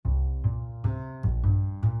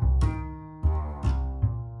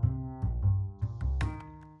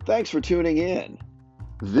Thanks for tuning in.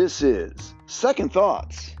 This is Second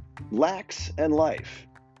Thoughts, Lax and Life,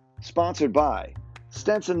 sponsored by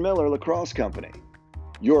Stenson Miller Lacrosse Company.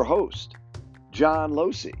 Your host, John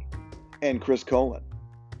Losey and Chris Colin.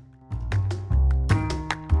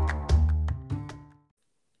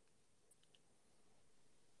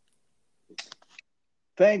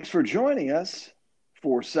 Thanks for joining us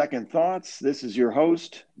for Second Thoughts. This is your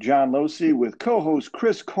host, John Losey, with co-host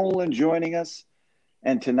Chris Colin joining us.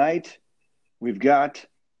 And tonight, we've got,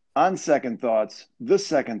 on Second Thoughts, the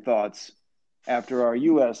Second Thoughts, after our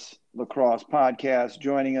U.S. Lacrosse podcast,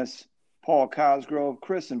 joining us, Paul Cosgrove.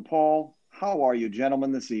 Chris and Paul, how are you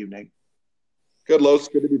gentlemen this evening? Good, Los.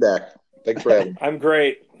 Good to be back. Thanks for having me. I'm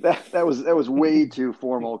great. That was way too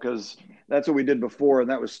formal because that's what we did before, and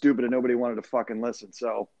that was stupid, and nobody wanted to fucking listen.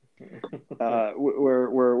 So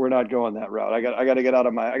we're not going that route. I got to get out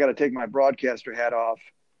of I got to take my broadcaster hat off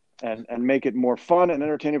and make it more fun and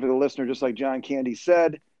entertaining for the listener, just like John Candy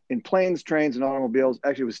said. In planes, trains, and automobiles,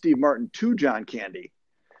 actually, it was Steve Martin to John Candy.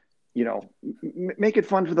 You know, make it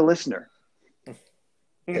fun for the listener.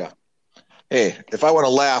 Yeah. Hey, if I want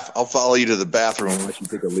to laugh, I'll follow you to the bathroom and let you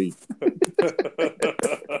take a leak.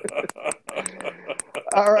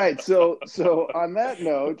 All right. So on that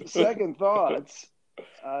note, Second Thoughts.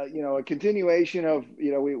 A continuation of,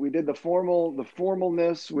 we did the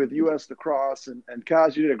formalness with U.S. Lacrosse, and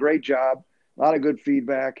Kaz, you did a great job. A lot of good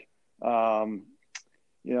feedback. Lots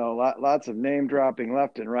of name dropping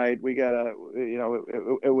left and right. We got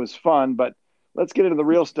it was fun, but let's get into the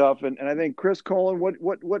real stuff. And I think Chris Colin,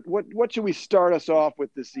 what should we start us off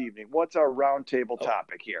with this evening? What's our roundtable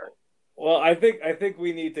topic here? Well, I think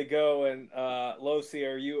we need to go and Losey,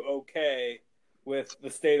 are you okay with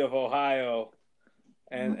the state of Ohio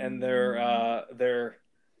and their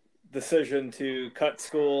decision to cut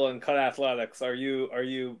school and cut athletics? Are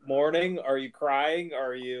you mourning? Are you crying?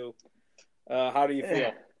 Are you how do you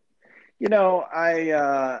feel?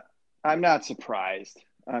 I'm not surprised.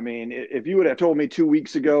 I mean, if you would have told me 2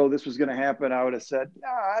 weeks ago this was going to happen, I would have said, no,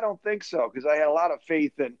 I don't think so, because I had a lot of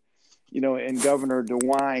faith in Governor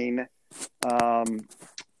DeWine.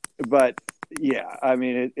 But yeah, I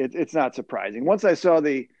mean, it's not surprising. Once I saw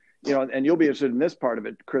and you'll be interested in this part of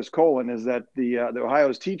it, Chris Colin, is that the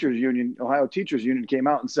Ohio Teachers Union came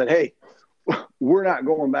out and said, hey, we're not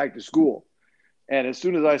going back to school. And as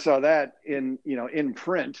soon as I saw that in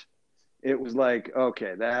print, it was like,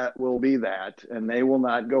 okay, that will be that, and they will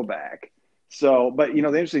not go back. So, but the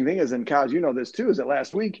interesting thing is, and Kaz, this too, is that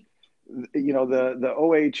last week, the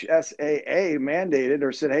OHSAA mandated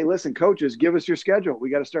or said, hey, listen, coaches, give us your schedule.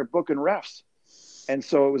 We got to start booking refs. And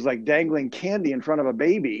so it was like dangling candy in front of a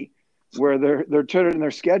baby, where they're turning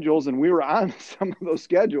their schedules, and we were on some of those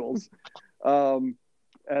schedules. And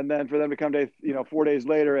then for them to come to 4 days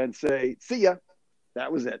later and say, see ya,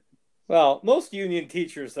 that was it. Well, most union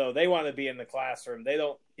teachers, though, they want to be in the classroom. They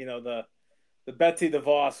don't, the Betsy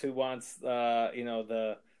DeVos who wants,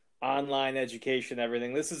 the online education,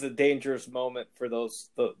 everything. This is a dangerous moment for those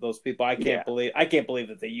people. I can't believe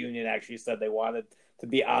that the union actually said they wanted to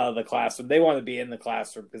be out of the classroom. They want to be in the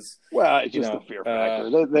classroom because it's just the fear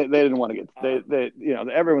factor. They didn't want to get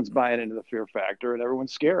everyone's buying into the fear factor and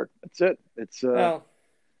everyone's scared. That's it. It's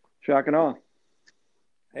shock and awe.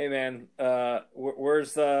 Hey man,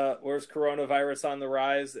 where's coronavirus on the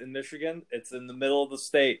rise in Michigan? It's in the middle of the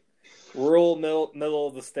state, rural middle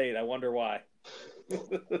of the state. I wonder why.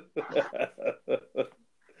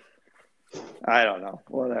 I don't know.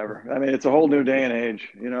 Whatever. I mean, it's a whole new day and age.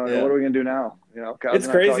 What are we gonna do now? It's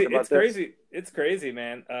crazy. It's crazy. It's crazy,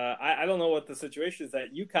 man. I don't know what the situation is.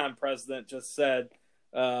 That UConn president just said,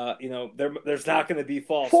 there's not going to be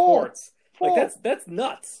fall sports. Like that's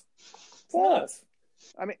nuts. It's nuts.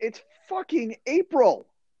 I mean, it's fucking April.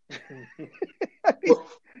 And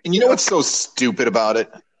you know what's so stupid about it?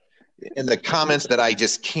 And the comments that I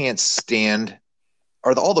just can't stand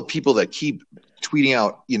are all the people that keep tweeting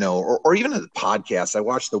out, or even the podcast. I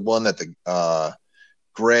watched the one that the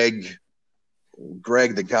Greg,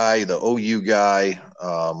 the guy, the OU guy,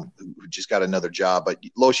 who just got another job. But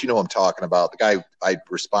Los, who I'm talking about, the guy I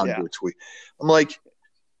responded to a tweet. I'm like,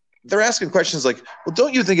 they're asking questions like, well,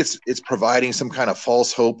 don't you think it's providing some kind of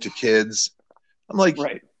false hope to kids? I'm like,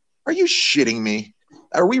 right. Are you shitting me?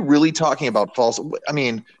 Are we really talking about false? I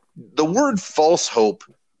mean, the word false hope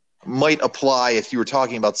might apply if you were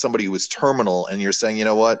talking about somebody who was terminal and you're saying, you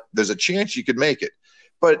know what, there's a chance you could make it.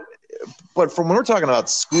 But from when we're talking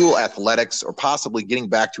about school athletics or possibly getting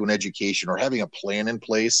back to an education or having a plan in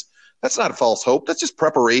place, that's not false hope. That's just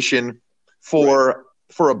preparation for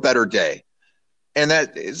a better day. And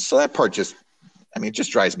that part just, it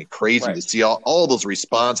just drives me crazy to see all those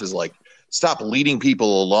responses like stop leading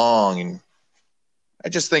people along. And I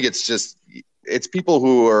just think it's people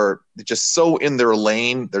who are just so in their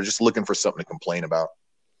lane. They're just looking for something to complain about.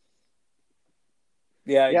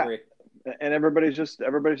 Yeah, I agree. And everybody's just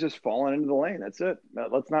falling into the lane. That's it.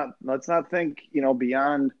 Let's not think,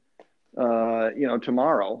 beyond,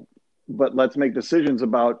 tomorrow, but let's make decisions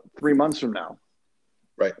about 3 months from now.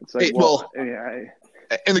 Right. It's like,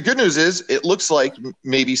 and the good news is it looks like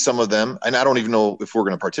maybe some of them, and I don't even know if we're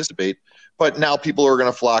going to participate, but now people are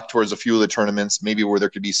going to flock towards a few of the tournaments, maybe where there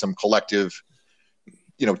could be some collective,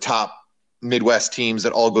 top Midwest teams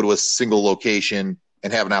that all go to a single location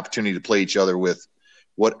and have an opportunity to play each other with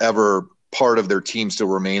whatever part of their team still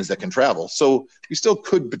remains that can travel. So we still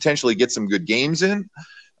could potentially get some good games in,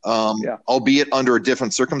 albeit under a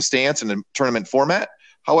different circumstance and a tournament format.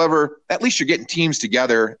 However, at least you're getting teams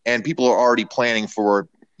together and people are already planning for,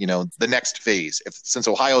 the next phase. Since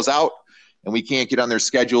Ohio's out and we can't get on their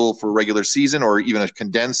schedule for regular season or even a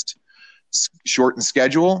condensed, shortened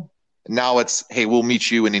schedule, now it's, hey, we'll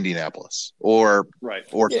meet you in Indianapolis or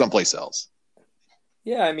someplace else.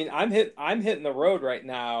 Yeah, I mean, I'm hitting the road right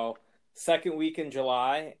now, second week in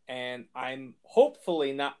July, and I'm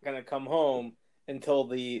hopefully not going to come home until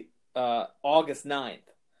the August 9th.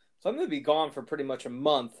 So I'm going to be gone for pretty much a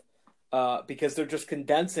month because they're just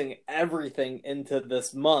condensing everything into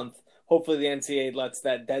this month. Hopefully the NCAA lets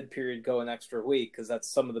that dead period go an extra week because that's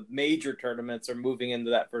some of the major tournaments are moving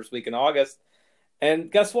into that first week in August.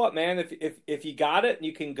 And guess what, man? If you got it and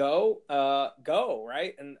you can go, go,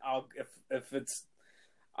 right? And if it's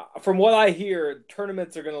from what I hear,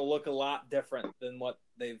 tournaments are going to look a lot different than what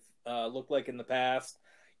they've looked like in the past.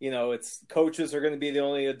 It's coaches are going to be the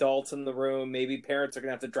only adults in the room. Maybe parents are going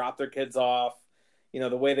to have to drop their kids off.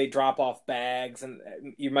 The way they drop off bags, and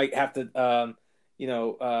you might have to,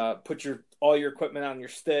 put all your equipment on your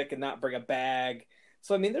stick and not bring a bag.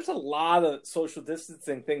 So I mean, there's a lot of social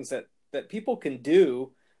distancing things that people can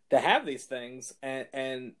do to have these things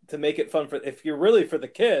and to make it fun if you're really for the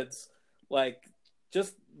kids, like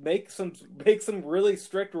just make some really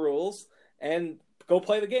strict rules and go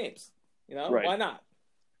play the games. Right. Why not?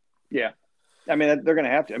 Yeah. I mean, they're going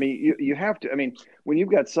to have to. I mean, you have to. I mean, when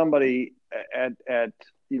you've got somebody at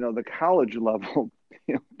the college level,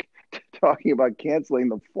 talking about canceling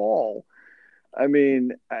the fall, I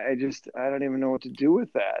mean, I don't even know what to do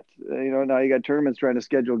with that. Now you got tournaments trying to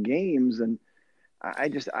schedule games, and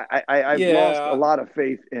I've lost a lot of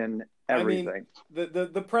faith in everything. I mean,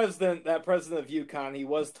 the president of UConn, he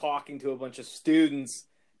was talking to a bunch of students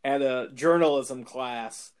at a journalism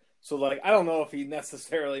class. So, I don't know if he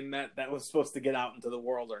necessarily meant that was supposed to get out into the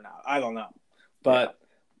world or not. I don't know. But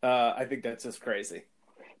I think that's just crazy.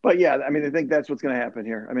 But, yeah, I mean, I think that's what's going to happen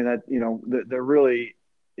here. I mean, they're really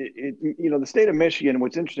the state of Michigan,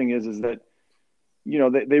 what's interesting is that,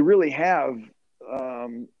 they really have,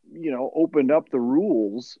 opened up the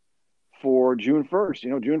rules for June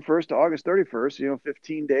 1st, June 1st to August 31st,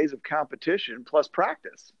 15 days of competition plus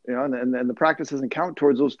practice, and the practice doesn't count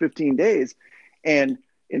towards those 15 days. And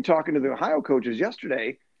in talking to the Ohio coaches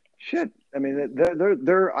yesterday, I mean,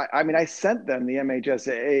 I sent them the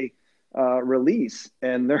MHSAA release,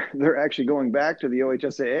 and they're actually going back to the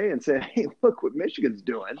OHSAA and saying, hey, look what Michigan's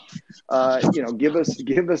doing. Give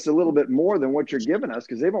us a little bit more than what you're giving us,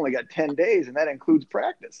 because they've only got 10 days, and that includes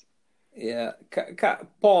practice. Yeah.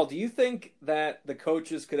 Paul, do you think that the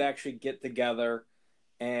coaches could actually get together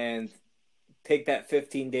and take that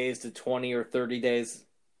 15 days to 20 or 30 days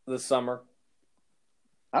this summer?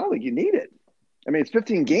 I don't think you need it. I mean, it's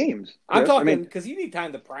 15 games. I'm talking because you need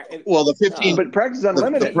time to practice. Well, the 15, but practice is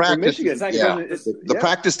unlimited. The practice, Michigan, the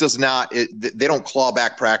practice does not. They don't claw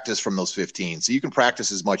back practice from those 15, so you can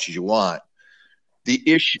practice as much as you want. The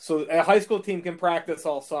issue. So a high school team can practice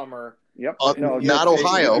all summer. Yep. Not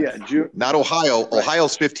Ohio. Not Ohio. Right.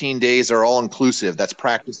 Ohio's 15 days are all inclusive. That's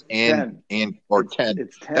practice and 10.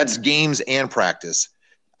 It's 10. That's games and practice.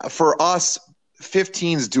 For us,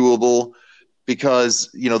 15 is doable because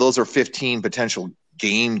those are 15 potential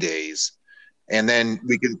game days, and then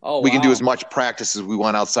we can do as much practice as we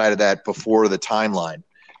want outside of that before the timeline.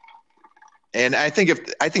 And I think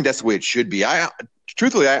that's the way it should be.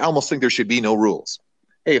 Truthfully, I almost think there should be no rules.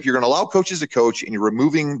 Hey, if you're going to allow coaches to coach and you're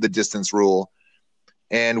removing the distance rule,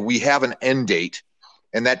 and we have an end date,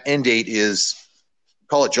 and that end date is,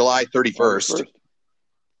 call it July 31st.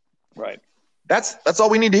 Right. That's all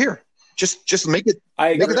we need to hear. Just make it. I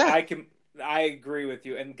agree. Make it that. I agree with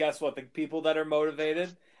you. And guess what? The people that are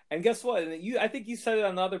motivated, and guess what? And I think you said it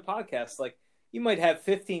on the other podcast. Like, you might have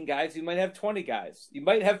 15 guys, you might have 20 guys, you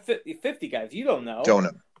might have 50 guys. You don't know. Don't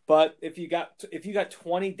know. But if you got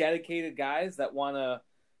 20 dedicated guys that want to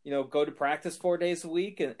go to practice 4 days a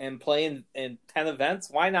week and play in 10 events.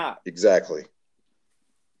 Why not? Exactly.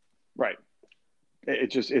 Right.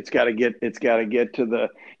 It's got to get to the,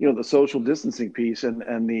 the social distancing piece and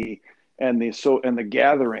the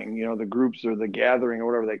gathering, the groups or the gathering or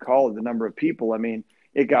whatever they call it, the number of people. I mean,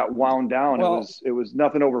 it got wound down. Well, it was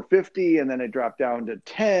nothing over 50, and then it dropped down to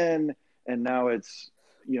 10, and now it's,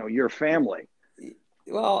 your family.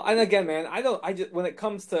 Well, and again, man, I just, when it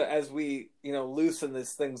comes to, as we, loosen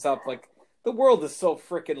these things up, like, the world is so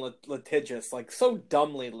freaking litigious, like so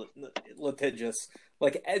dumbly litigious.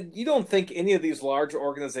 Like, you don't think any of these large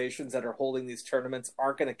organizations that are holding these tournaments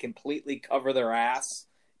aren't going to completely cover their ass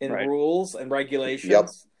in rules and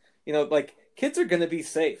regulations? Yep. Like, kids are going to be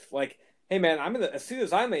safe. Like, hey, man, as soon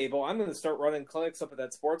as I'm able, I'm going to start running clinics up at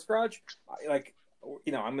that sports garage. Like,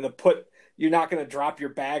 I'm going to you're not going to drop your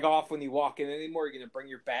bag off when you walk in anymore. You're going to bring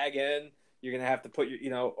your bag in. You're going to have to put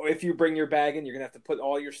if you bring your bag in, you're going to have to put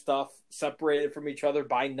all your stuff separated from each other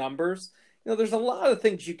by numbers. There's a lot of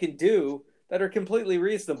things you can do that are completely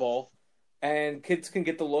reasonable, and kids can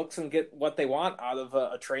get the looks and get what they want out of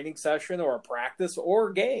a training session or a practice or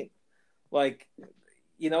a game. Like,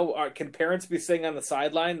 can parents be sitting on the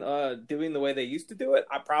sideline doing the way they used to do it?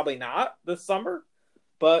 Probably not this summer,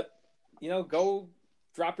 but, go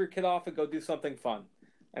drop your kid off and go do something fun.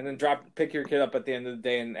 And then pick your kid up at the end of the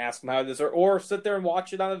day and ask them how it is, or sit there and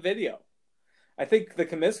watch it on a video. I think the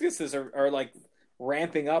Comiscuses are like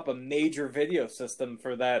ramping up a major video system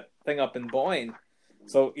for that thing up in Boyne.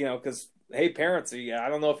 So, because, hey, parents, I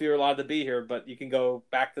don't know if you're allowed to be here, but you can go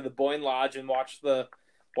back to the Boyne Lodge and watch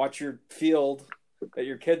your field that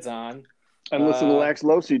your kid's on. And listen to Lax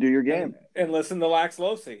Losi do your game. And listen to Lax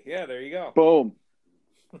Losi. Yeah, there you go. Boom.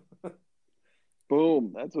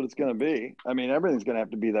 Boom. That's what it's going to be. I mean, everything's going to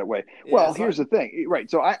have to be that way. Yeah, well, here's the thing.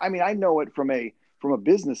 Right. So, I mean, I know it from a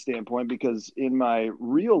business standpoint, because in my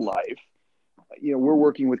real life, we're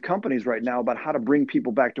working with companies right now about how to bring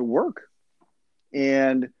people back to work.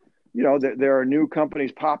 And, there are new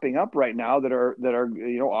companies popping up right now that are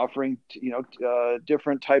offering,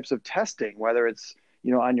 different types of testing, whether it's,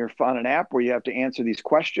 on an app where you have to answer these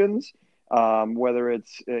questions, whether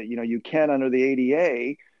it's, you can under the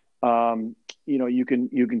ADA, you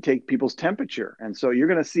can take people's temperature. And so you're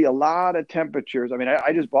going to see a lot of temperatures. I mean,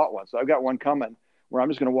 I just bought one, so I've got one coming where I'm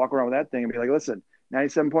just going to walk around with that thing and be like, listen,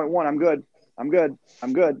 97.1, I'm good.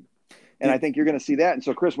 And I think you're going to see that. And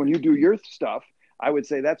so, Chris, when you do your stuff, I would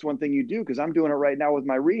say that's one thing you do, because I'm doing it right now with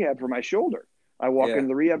my rehab for my shoulder. I walk into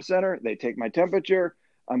the rehab center, they take my temperature,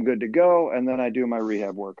 I'm good to go, and then I do my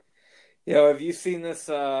rehab work. Have you seen this,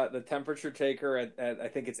 the temperature taker at I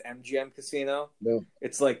think it's MGM Casino? No.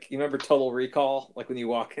 It's like, you remember Total Recall? Like when you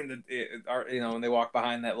walk into, when they walk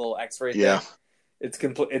behind that little X-ray thing? Yeah. It's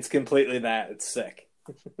completely that. It's sick.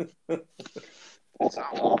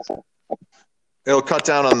 It'll cut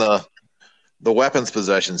down on the weapons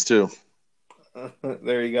possessions too.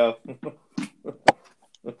 There you go.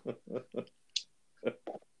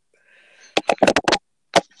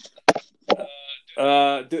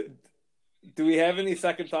 Do we have any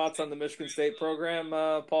second thoughts on the Michigan State program,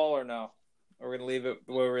 Paul, or no? Or we're going to leave it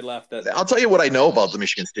where we left it? I'll tell you what I know about the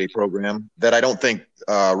Michigan State program that I don't think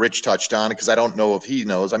Rich touched on, because I don't know if he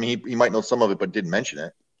knows. I mean, he might know some of it, but didn't mention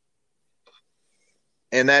it.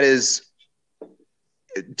 And that is,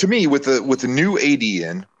 to me, with the new AD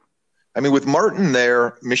in, I mean, with Martin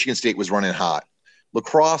there, Michigan State was running hot.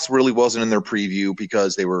 Lacrosse really wasn't in their preview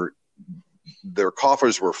because their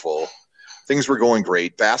coffers were full. Things were going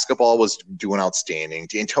great. Basketball was doing outstanding.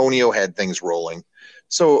 D'Antonio had things rolling.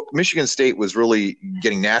 So Michigan State was really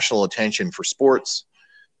getting national attention for sports.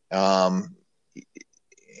 And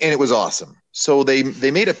it was awesome. So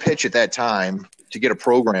they made a pitch at that time to get a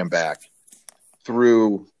program back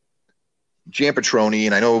through Jan Petroni,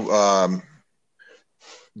 and I know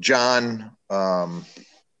John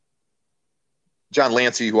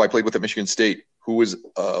Lancey, who I played with at Michigan State, who was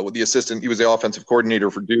the assistant. He was the offensive coordinator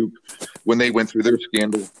for Duke when they went through their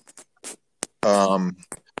scandal.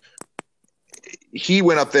 He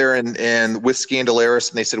went up there and with Scandalaris,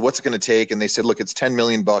 and they said, what's it going to take? And they said, look, it's $10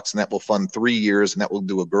 million, and that will fund 3 years, and that will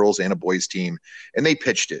do a girls and a boys team. And they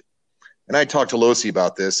pitched it. And I talked to Losi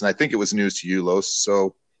about this, and I think it was news to you, Los.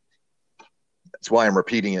 So that's why I'm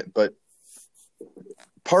repeating it. But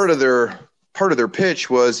part of their pitch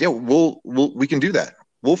was, we can do that.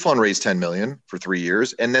 We'll fundraise $10 million for 3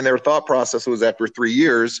 years. And then their thought process was, after 3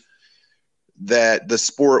 years, that the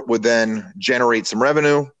sport would then generate some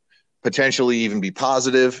revenue, potentially even be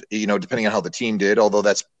positive, depending on how the team did, although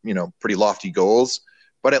that's, pretty lofty goals,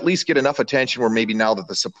 but at least get enough attention where maybe now that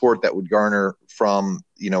the support that would garner from,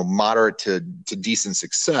 moderate to decent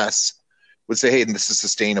success would say, hey, this is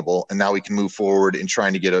sustainable, and now we can move forward in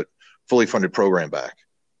trying to get a fully funded program back.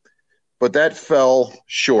 But that fell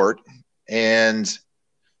short, and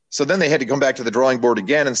so then they had to come back to the drawing board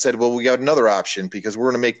again and said, well, we got another option because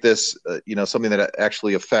we're going to make this, something that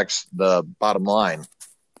actually affects the bottom line.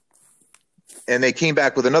 And they came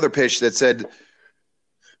back with another pitch that said,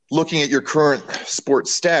 looking at your current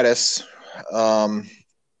sports status,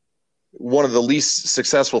 one of the least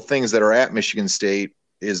successful things that are at Michigan State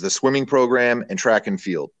is the swimming program and track and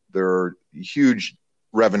field. They're huge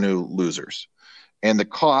revenue losers. And the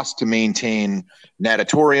cost to maintain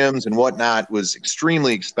natatoriums and whatnot was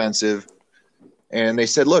extremely expensive. And they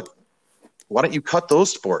said, look, why don't you cut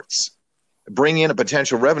those sports? Bring in a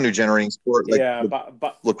potential revenue generating sport like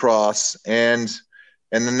lacrosse. And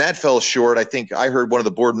then that fell short. I think I heard one of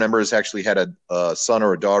the board members actually had a son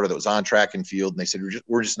or a daughter that was on track and field. And they said,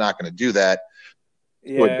 we're just not going to do that.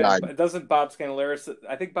 Yeah, but doesn't Bob Scandalaris?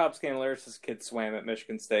 I think Bob Scandalaris' kid swam at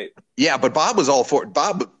Michigan State. Yeah, but Bob was all for it.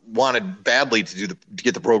 Bob wanted badly to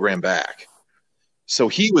get the program back, so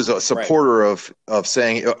he was a supporter of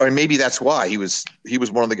saying, or maybe that's why he was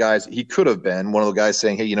one of the guys. He could have been one of the guys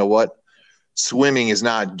saying, hey, you know what? Swimming is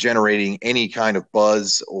not generating any kind of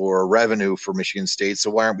buzz or revenue for Michigan State, so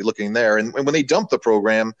why aren't we looking there? And when they dumped the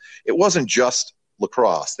program, it wasn't just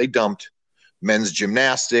lacrosse. They dumped men's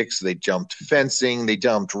gymnastics, they jumped fencing, they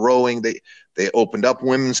dumped rowing, they opened up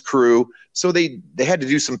women's crew. So they had to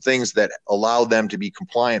do some things that allowed them to be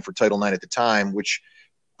compliant for Title IX at the time, which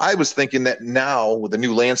I was thinking that now with a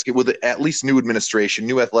new landscape, with at least new administration,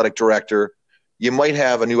 new athletic director, you might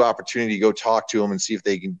have a new opportunity to go talk to them and see if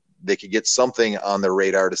they could get something on their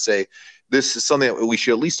radar to say, this is something that we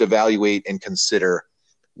should at least evaluate and consider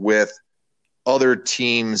with other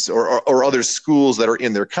teams or other schools that are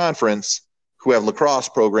in their conference who have lacrosse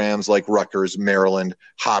programs like Rutgers, Maryland,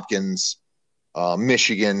 Hopkins,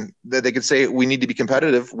 Michigan, that they could say we need to be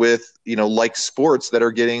competitive with, like sports that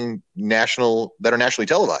are nationally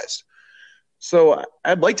televised. So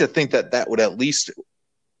I'd like to think that would at least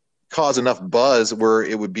cause enough buzz where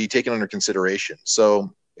it would be taken under consideration.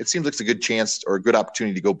 So it seems like it's a good chance or a good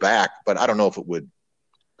opportunity to go back, but I don't know if it would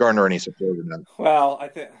garner any support or not. Well, I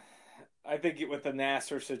think with the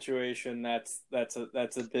Nassar situation, that's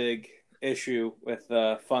a big issue with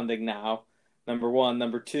funding now. Number one.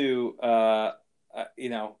 Number two, hey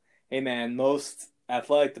man, most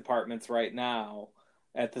athletic departments right now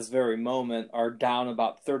at this very moment are down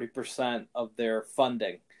about 30% of their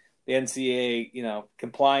funding. The NCAA,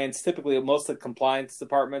 compliance, typically most of the compliance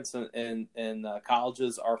departments in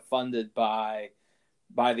colleges are funded by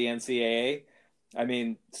the NCAA. I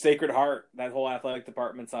mean, Sacred Heart, that whole athletic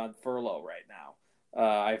department's on furlough right now.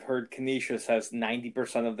 I've heard Canisius has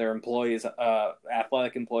 90% of their employees,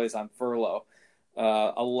 athletic employees, on furlough.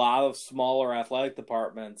 A lot of smaller athletic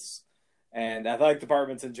departments and athletic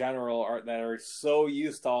departments in general that are so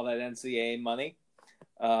used to all that NCAA money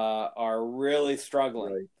are really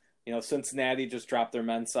struggling. Right. Cincinnati just dropped their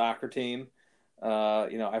men's soccer team.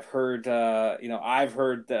 I've heard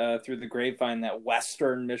through the grapevine that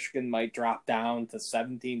Western Michigan might drop down to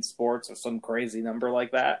 17 sports or some crazy number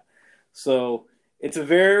like that. So it's a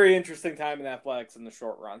very interesting time in athletics in the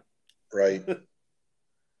short run. Right.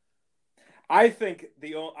 I think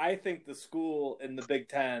the school in the Big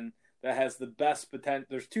Ten that has the best potential.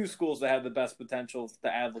 There's two schools that have the best potential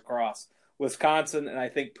to add lacrosse: Wisconsin, and I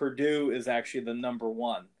think Purdue is actually the number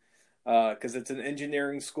one because it's an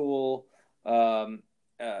engineering school.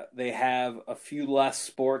 They have a few less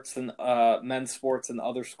sports than men's sports than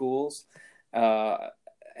other schools.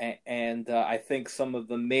 And I think some of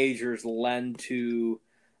the majors lend to,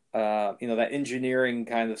 that engineering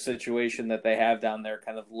kind of situation that they have down there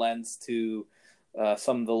kind of lends to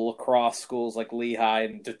some of the lacrosse schools like Lehigh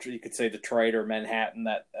and you could say Detroit or Manhattan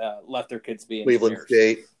that let their kids be engineers. Cleveland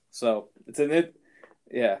State. So it's a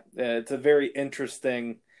very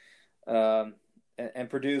interesting, and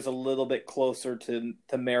Purdue's a little bit closer to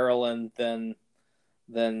Maryland than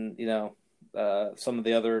some of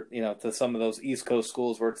the other, to some of those East Coast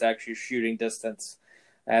schools where it's actually shooting distance,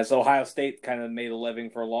 as Ohio State kind of made a living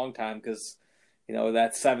for a long time because,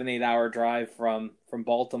 that 7-8 hour drive from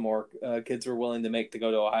Baltimore, kids were willing to make to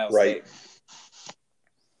go to Ohio State.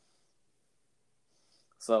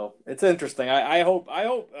 So it's interesting. I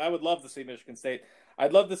would love to see Michigan State.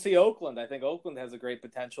 I'd love to see Oakland. I think Oakland has a great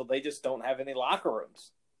potential. They just don't have any locker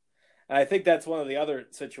rooms. And I think that's one of the other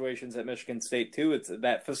situations at Michigan State, too. It's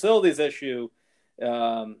that facilities issue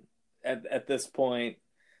at this point.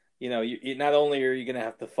 You not only are you going to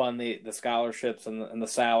have to fund the scholarships and the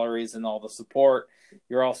salaries and all the support,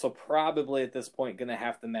 you're also probably at this point going to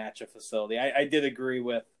have to match a facility. I did agree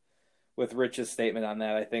with with Rich's statement on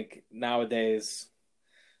that. I think nowadays,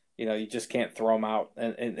 you just can't throw them out,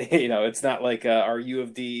 and it's not like our U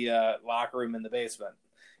of D locker room in the basement.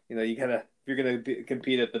 You gotta, if you're gonna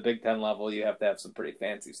compete at the Big Ten level, you have to have some pretty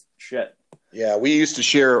fancy shit. Yeah, we used to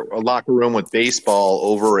share a locker room with baseball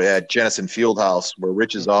over at Jennison Fieldhouse, where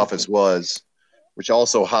Rich's office was, which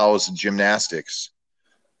also housed gymnastics.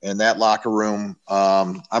 And that locker room,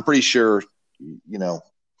 I'm pretty sure,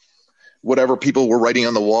 whatever people were writing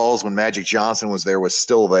on the walls when Magic Johnson was there was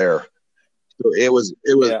still there. So it was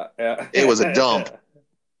a dump,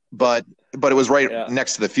 but it was right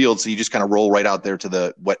next to the field. So you just kind of roll right out there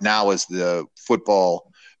to what now is the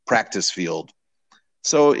football practice field.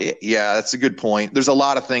 So yeah, that's a good point. There's a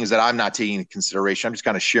lot of things that I'm not taking into consideration. I'm just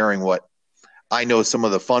kind of sharing what I know, some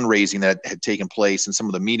of the fundraising that had taken place and some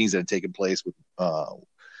of the meetings that had taken place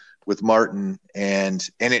with Martin, and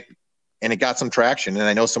it got some traction. And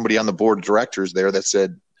I know somebody on the board of directors there that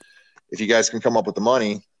said, if you guys can come up with the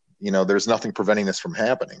money, there's nothing preventing this from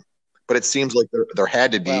happening. But it seems like there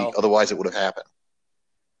had to be, otherwise it would have happened.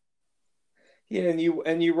 Yeah,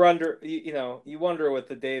 and you wonder, you wonder with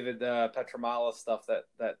the David Petromala stuff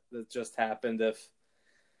that just happened,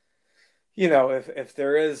 if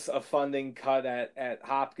there is a funding cut at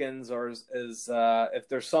Hopkins, or if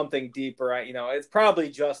there's something deeper, it's probably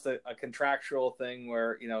just a contractual thing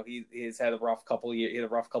where he's had a rough couple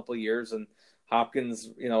of years, and Hopkins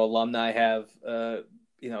alumni have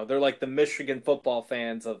they're like the Michigan football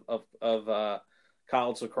fans of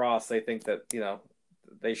college lacrosse. They think that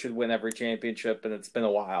they should win every championship, and it's been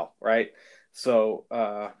a while, right? So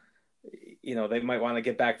they might want to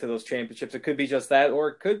get back to those championships. It could be just that, or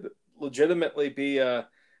it could legitimately be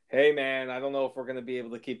hey man, I don't know if we're going to be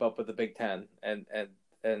able to keep up with the Big Ten, and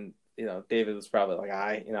David was probably like,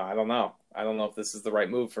 I don't know if this is the right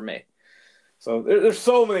move for me. So there's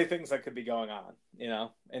so many things that could be going on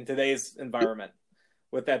in today's environment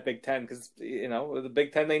with that Big Ten, because with the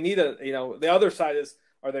Big Ten, they need the other side is,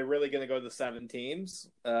 are they really going to go to 7 teams?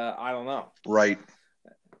 I don't know. Right.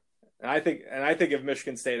 And I think if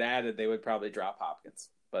Michigan State added, they would probably drop Hopkins,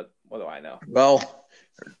 but what do I know? Well,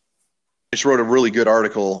 just wrote a really good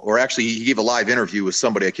article, or actually he gave a live interview with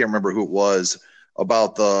somebody, I can't remember who it was,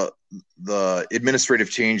 about the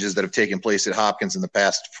administrative changes that have taken place at Hopkins in the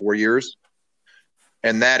past 4 years.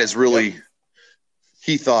 And that is really,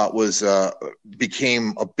 he thought was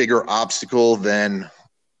became a bigger obstacle than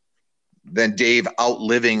Dave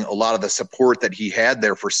outliving a lot of the support that he had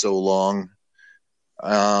there for so long.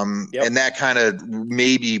 And that kind of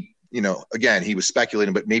maybe, again, he was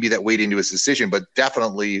speculating, but maybe that weighed into his decision, but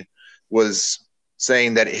definitely was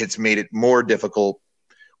saying that it's made it more difficult,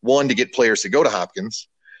 one, to get players to go to Hopkins,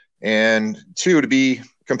 and two, to be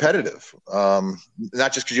competitive.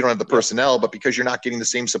 Not just because you don't have the personnel, but because you're not getting the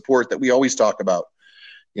same support that we always talk about.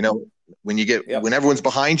 When you get when everyone's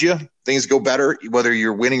behind you, things go better, whether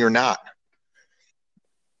you're winning or not.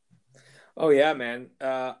 Oh yeah, man.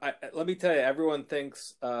 Let me tell you, everyone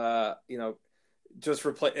thinks, just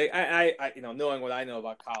replace. I knowing what I know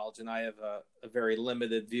about college, and I have a very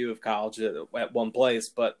limited view of college at one place,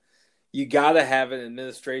 but you got to have an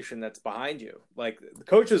administration that's behind you. Like, the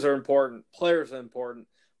coaches are important, players are important,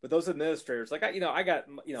 but those administrators, like I got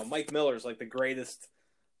Mike Miller's like the greatest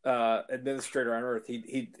administrator on earth.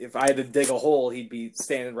 He if I had to dig a hole, he'd be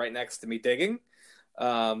standing right next to me digging.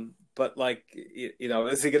 But like,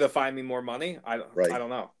 is he going to find me more money? I don't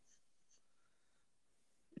know.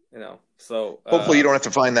 So hopefully you don't have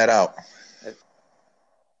to find that out.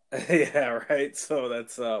 Yeah, right. So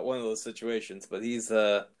that's one of those situations. But he's,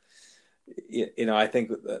 I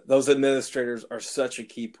think those administrators are such a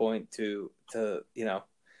key point to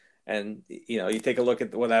and you take a look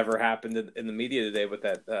at whatever happened in the media today with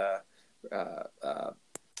that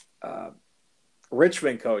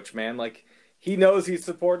Richmond coach, man. Like, he knows he's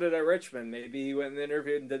supported at Richmond. Maybe he went and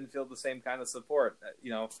interviewed and didn't feel the same kind of support.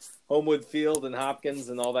 Homewood Field and Hopkins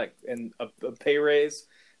and all that, and a pay raise,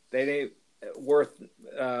 that ain't worth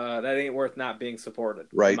not being supported,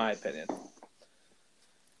 right, in my opinion.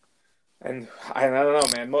 And I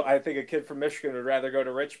don't know, man. I think a kid from Michigan would rather go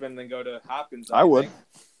to Richmond than go to Hopkins. I would.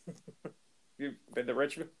 You've been to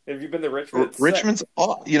Richmond? Have you been to Richmond? Richmond's,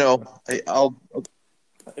 I'll tell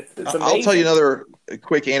you another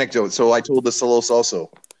quick anecdote. So I told this to Los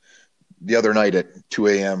also the other night at 2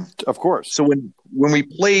 a.m. Of course. So when we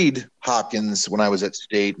played Hopkins when I was at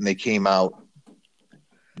State and they came out,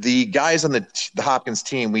 the guys on the Hopkins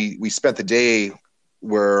team, we spent the day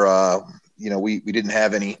where we didn't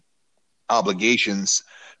have any obligations,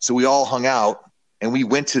 so we all hung out and we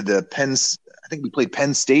went to I think we played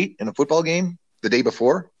Penn State in a football game the day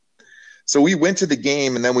before. So we went to the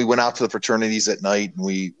game, and then we went out to the fraternities at night, and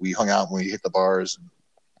we hung out and we hit the bars.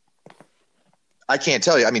 I can't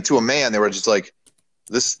tell you. I mean, to a man, they were just like,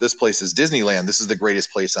 this place is Disneyland. This is the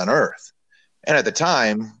greatest place on earth. And at the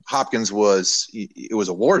time, Hopkins was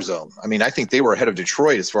a war zone. I mean, I think they were ahead of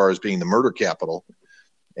Detroit as far as being the murder capital.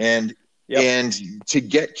 And to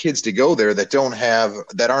get kids to go there that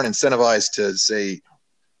aren't incentivized to say,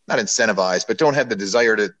 not incentivized, but don't have the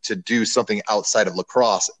desire to do something outside of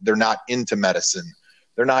lacrosse. They're not into medicine.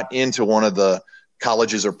 They're not into one of the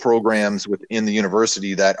colleges or programs within the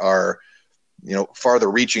university that are,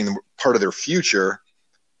 farther reaching part of their future.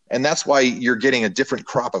 And that's why you're getting a different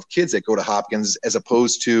crop of kids that go to Hopkins, as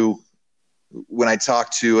opposed to when I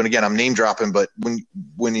talk to, and again, I'm name dropping, but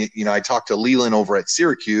when I talked to Leland over at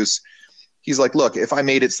Syracuse, he's like, look, if I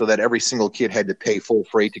made it so that every single kid had to pay full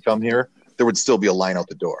freight to come here, there would still be a line out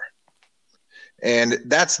the door. And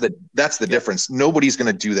that's the difference. Nobody's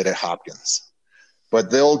going to do that at Hopkins, but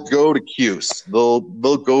they'll go to Cuse. They'll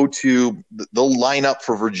line up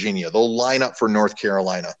for Virginia. They'll line up for North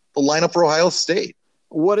Carolina. They'll line up for Ohio State.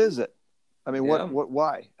 What is it? I mean,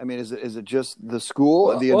 why? I mean, is it just the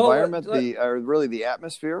school, the environment, or really the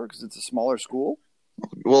atmosphere, because it's a smaller school?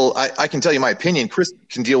 Well, I can tell you my opinion. Chris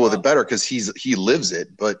can deal with it better because he lives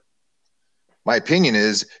it. But my opinion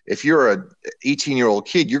is, if you're a 18-year-old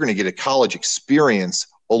kid, you're going to get a college experience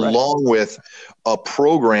along with a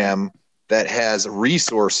program that has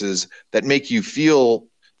resources that make you feel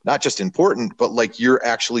not just important, but like you're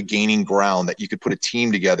actually gaining ground, that you could put a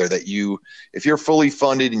team together, that if you're fully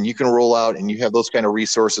funded and you can roll out and you have those kind of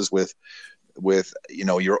resources with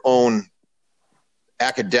your own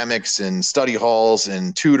academics and study halls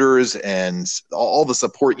and tutors and all the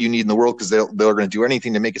support you need in the world, because they're going to do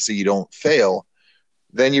anything to make it so you don't fail,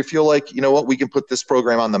 then you feel like, you know what, we can put this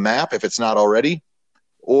program on the map if it's not already,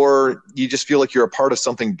 or you just feel like you're a part of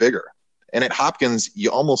something bigger. And at Hopkins, you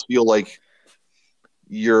almost feel like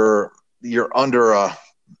you're under a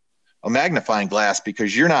magnifying glass,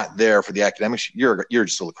 because you're not there for the academics. You're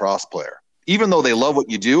just a lacrosse player, even though they love what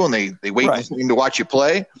you do and they wait to watch you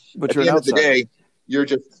play. But at the end of the day, you're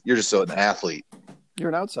just an athlete. You're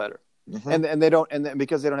an outsider. Mm-hmm. And they don't, and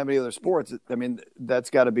because they don't have any other sports, I mean, that's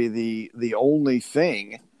got to be the only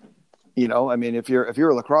thing. I mean, if you're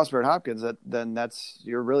a lacrosse player at Hopkins, then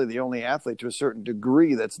you're really the only athlete to a certain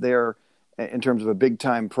degree that's there in terms of a big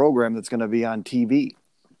time program that's going to be on TV.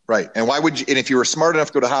 Right. And why would you? And if you were smart enough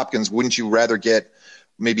to go to Hopkins, wouldn't you rather get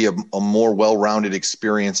maybe a more well-rounded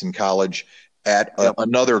experience in college at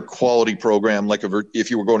another quality program, like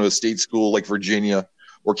if you were going to a state school like Virginia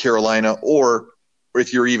or Carolina, or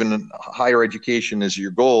if you're even higher education is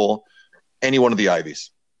your goal, any one of the Ivies?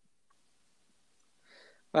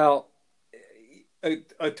 Well,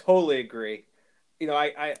 I totally agree.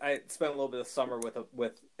 I spent a little bit of summer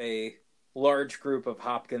with a large group of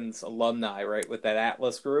Hopkins alumni, right, with that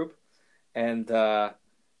Atlas group. And, I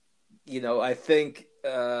think,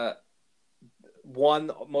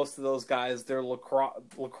 most of those guys, their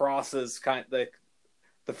lacrosse is kind of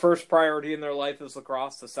the first priority in their life is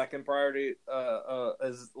lacrosse. The second priority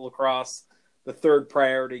is lacrosse. The third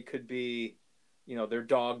priority could be, their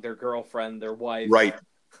dog, their girlfriend, their wife, right?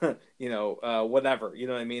 Whatever, you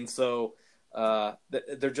know what I mean? So,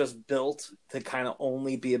 they're just built to kind of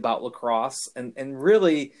only be about lacrosse, and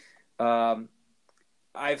really,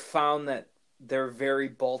 I've found that they're very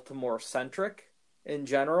Baltimore centric in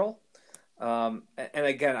general. And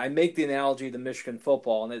again, I make the analogy to Michigan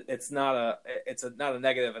football, and it's not a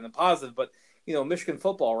negative and a positive, but Michigan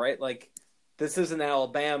football, right? Like, this isn't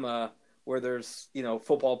Alabama where there's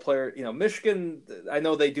football player. Michigan, I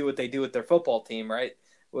know they do what they do with their football team, right?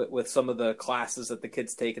 With some of the classes that the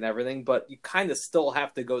kids take and everything, but you kind of still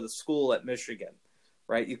have to go to school at Michigan,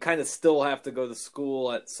 right? You kind of still have to go to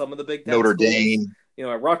school at some of the Big Ten Notre schools. Dame.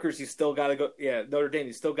 At Rutgers, you still got to go. Yeah, Notre Dame,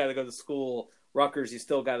 you still got to go to school. Rutgers, you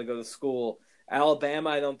still got to go to school.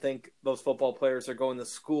 Alabama, I don't think those football players are going to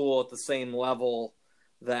school at the same level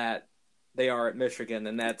that they are at Michigan,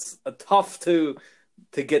 and that's tough to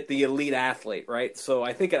get the elite athlete, right? So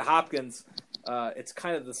I think at Hopkins, it's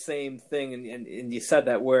kind of the same thing, and you said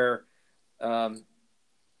that where,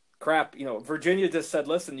 Virginia just said,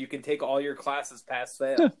 listen, you can take all your classes pass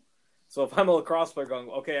fail. So if I'm a lacrosse player going,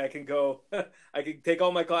 okay, I can go, I can take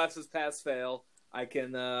all my classes pass fail. I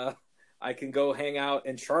can go hang out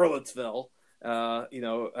in Charlottesville, with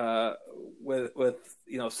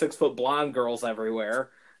 6-foot blonde girls everywhere,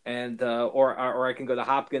 and or I can go to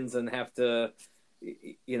Hopkins and have to,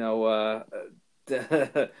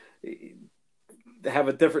 have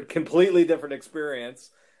a completely different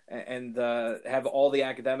experience, and have all the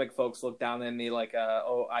academic folks look down at me like,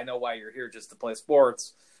 oh, I know why you're here, just to play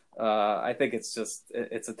sports. I think it's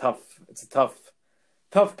a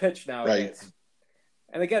tough pitch nowadays. Right.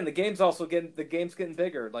 And again, the game's getting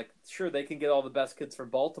bigger. Like, sure, they can get all the best kids from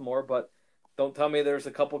Baltimore, but don't tell me there's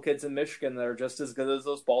a couple kids in Michigan that are just as good as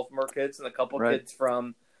those Baltimore kids, and a couple kids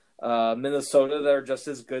from Minnesota that are just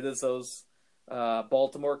as good as those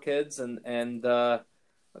Baltimore kids, and a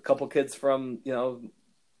couple kids from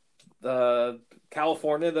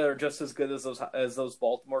California that are just as good as those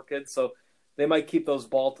Baltimore kids. So they might keep those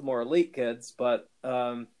Baltimore elite kids, but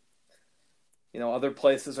other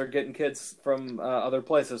places are getting kids from other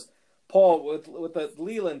places. Paul, with the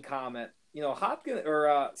Leland comment, Hopkins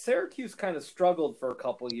or Syracuse kind of struggled for a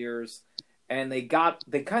couple of years, and they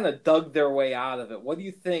kind of dug their way out of it. What do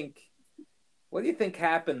you think? What do you think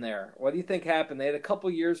happened there? What do you think happened? They had a couple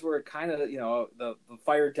of years where it kind of the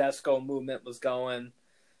Fire Desco movement was going.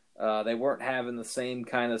 They weren't having the same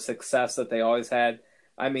kind of success that they always had.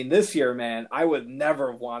 I mean, this year, man, I would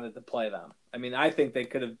never have wanted to play them. I mean, I think they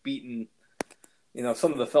could have beaten.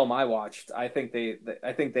 Some of the film I watched, I think they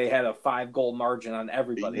had a 5-goal margin on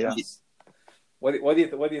everybody else. What do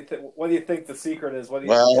you think the secret is?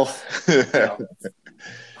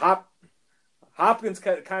 Hopkins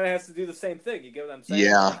kind of has to do the same thing. You get what I'm saying?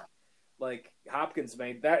 Yeah. Like Hopkins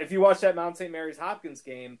made that. If you watch that Mount St. Mary's Hopkins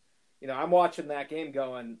game, I'm watching that game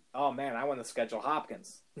going, oh man, I want to schedule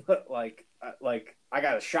Hopkins. like I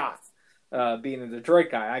got a shot. Being a Detroit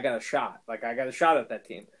guy, I got a shot. Like I got a shot at that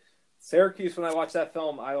team. Syracuse, when I watched that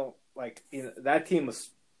film, I don't that team was.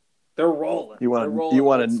 They're rolling. You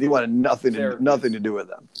wanted nothing to do with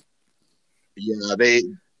them. Yeah,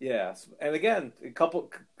 Yes, and again, a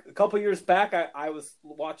couple years back, I was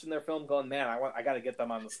watching their film, going, man, I got to get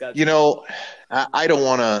them on the schedule. I don't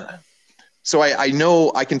want to. So I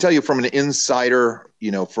know I can tell you from an insider,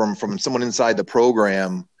 from someone inside the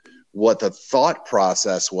program, what the thought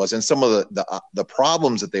process was, and some of the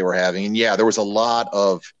problems that they were having. And yeah, there was a lot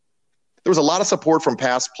of support from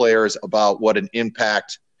past players about what an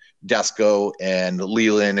impact Desco and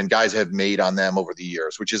Leland and guys have made on them over the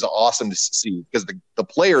years, which is awesome to see, because the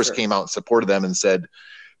players came out and supported them and said,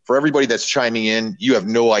 for everybody that's chiming in, you have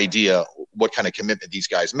no idea what kind of commitment these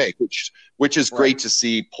guys make, which is great to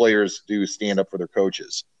see players do stand up for their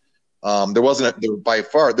coaches. There was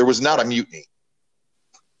not a mutiny,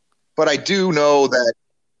 but I do know that.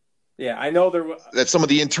 Yeah, I know that some of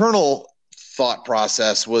the internal thought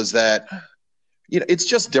process was that, it's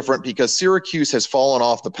just different because Syracuse has fallen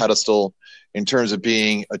off the pedestal in terms of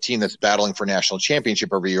being a team that's battling for national championship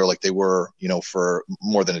every year, like they were, for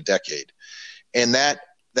more than a decade. And that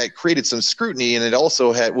created some scrutiny. And it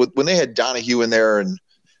also had, when they had Donahue in there, and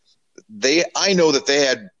I know that they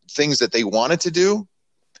had things that they wanted to do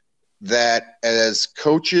that as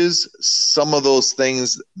coaches, some of those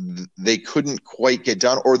things they couldn't quite get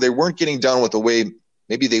done, or they weren't getting done with the way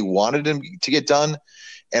maybe they wanted them to get done.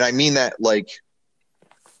 And I mean that, like,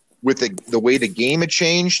 with the way the game had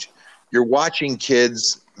changed, you're watching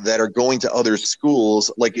kids that are going to other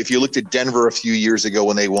schools. Like if you looked at Denver a few years ago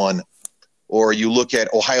when they won, or you look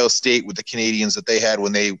at Ohio State with the Canadians that they had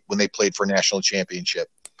when they played for a national championship,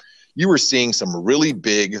 you were seeing some really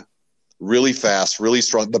big, really fast, really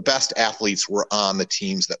strong. The best athletes were on the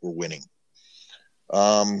teams that were winning.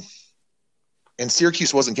 And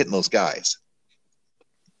Syracuse wasn't getting those guys.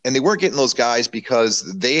 And they weren't getting those guys because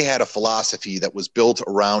they had a philosophy that was built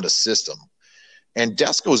around a system. And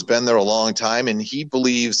Desco's been there a long time, and he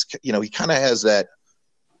believes, he kind of has that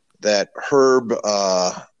Herb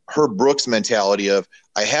Brooks mentality of,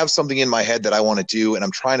 I have something in my head that I want to do, and I'm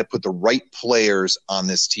trying to put the right players on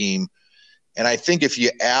this team. And I think if you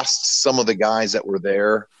asked some of the guys that were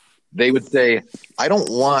there, they would say, I don't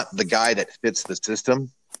want the guy that fits the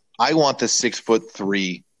system. I want the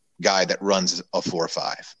 6'3" guy that runs a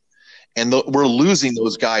 4.5. And we're losing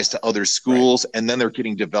those guys to other schools, and then they're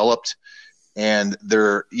getting developed, and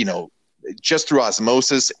they're, just through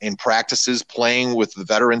osmosis in practices, playing with the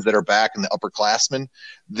veterans that are back and the upperclassmen,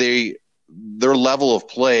 their level of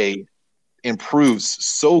play improves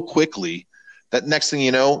so quickly that next thing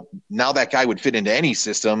you know, now that guy would fit into any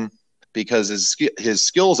system because his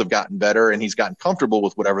skills have gotten better and he's gotten comfortable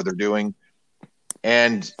with whatever they're doing.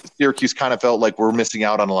 And Syracuse kind of felt like we're missing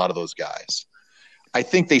out on a lot of those guys. I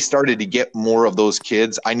think they started to get more of those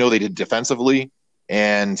kids. I know they did defensively,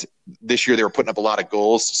 and this year they were putting up a lot of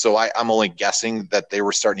goals. So I'm only guessing that they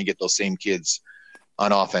were starting to get those same kids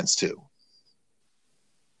on offense too.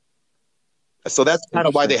 So that's kind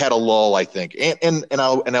of why they had a lull, I think. And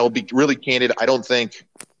I'll be really candid. I don't think.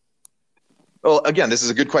 Well, again, this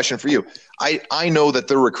is a good question for you. I know that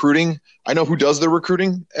they're recruiting. I know who does their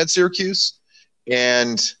recruiting at Syracuse.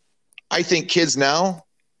 And I think kids now,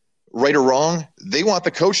 right or wrong, they want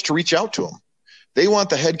the coach to reach out to them. They want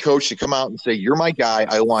the head coach to come out and say, you're my guy.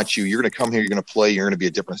 I want you. You're going to come here. You're going to play. You're going to be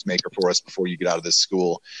a difference maker for us before you get out of this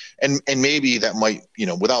school. And maybe that might,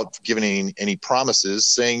 without giving any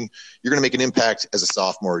promises, saying you're going to make an impact as a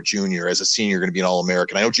sophomore or junior, as a senior, you're going to be an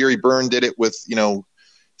All-American. I know Jerry Byrne did it with,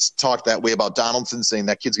 talked that way about Donaldson, saying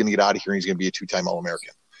that kid's going to get out of here and he's going to be a 2-time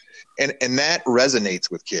All-American. And that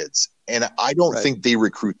resonates with kids. And I don't think they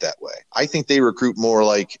recruit that way. I think they recruit more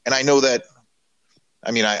like, and I know that,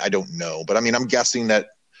 I don't know, but I'm guessing that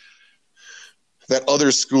other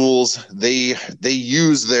schools, they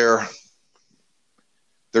use their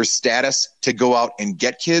status to go out and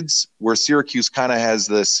get kids, where Syracuse kind of has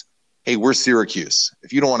this, hey, we're Syracuse.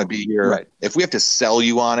 If you don't want to be here, if we have to sell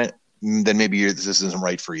you on it, then maybe this isn't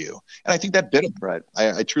right for you. And I think that bit them. Right.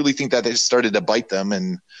 I truly think that they started to bite them,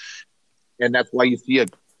 and that's why you see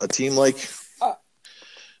a team like,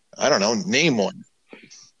 I don't know, name one.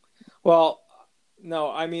 Well, no,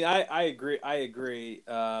 I agree.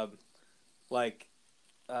 I've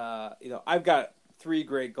got 3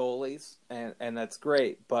 great goalies, and that's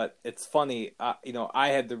great. But it's funny, I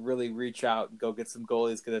had to really reach out and go get some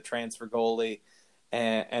goalies, get a transfer goalie,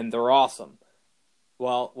 and they're awesome.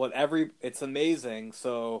 Well, it's amazing.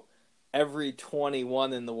 So every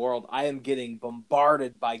 21 in the world, I am getting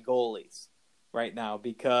bombarded by goalies right now,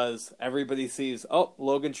 because everybody sees,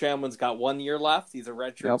 Logan Chamlin's got 1 year left. He's a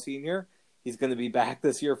redshirt senior. He's going to be back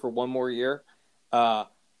this year for 1 more year.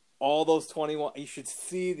 All those 21, you should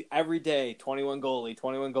see every day, 21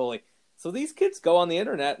 goalie. So these kids go on the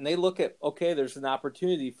internet and they look at, okay, there's an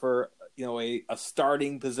opportunity for, a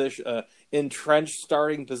starting position, entrenched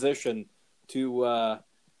starting position to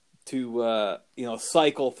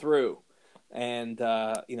cycle through. And,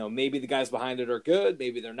 maybe the guys behind it are good.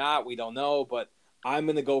 Maybe they're not. We don't know. But I'm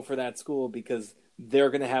going to go for that school because they're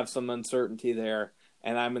going to have some uncertainty there.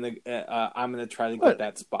 And I'm gonna try to get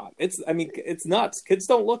that spot. It's nuts. Kids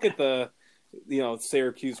don't look at the,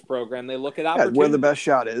 Syracuse program. They look at opportunity. Where the best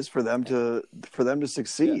shot is for them to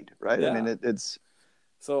succeed, right? Yeah. It's.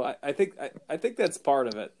 So I think that's part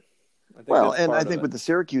of it. I think with the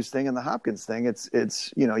Syracuse thing and the Hopkins thing, it's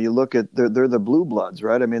you look at they're the blue bloods,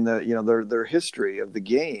 right? Their history of the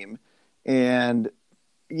game, and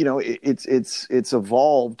it's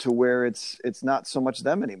evolved to where it's not so much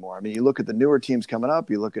them anymore. You look at the newer teams coming up.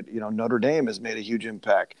 You look at Notre Dame has made a huge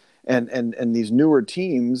impact, and these newer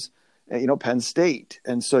teams, Penn State,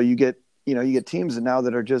 and so you get teams now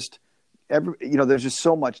that are just there's just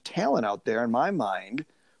so much talent out there in my mind,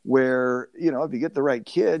 where if you get the right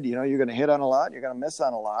kid, you're going to hit on a lot, you're going to miss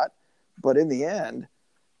on a lot, but in the end,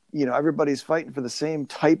 everybody's fighting for the same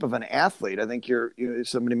type of an athlete. I think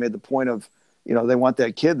somebody made the point of. They want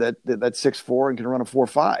that kid that's 6'4" and can run a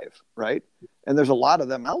 4.5, right? And there's a lot of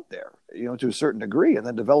them out there, to a certain degree, and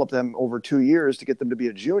then develop them over 2 years to get them to be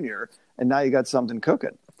a junior, and now you got something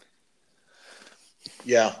cooking.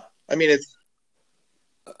 Yeah, it's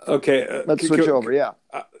okay. Let's switch over. Yeah,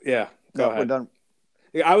 Go ahead. We're done.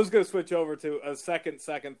 Yeah, I was going to switch over to a second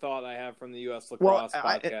thought I have from the U.S. Lacrosse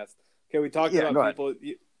podcast. Okay, we talked about people.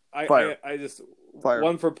 I just Fire.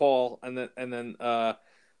 One for Paul, and then.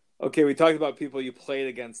 Okay, we talked about people you played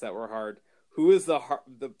against that were hard. Who is the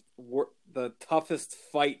toughest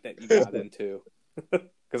fight that you got into?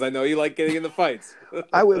 Because I know you like getting into fights.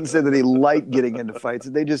 I wouldn't say that he liked getting into fights.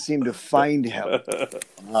 They just seemed to find him.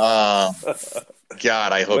 God,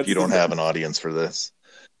 I hope you don't have an audience for this.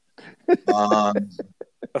 I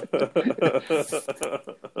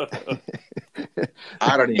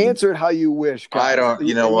don't even, answer it how you wish. Kyle. I don't.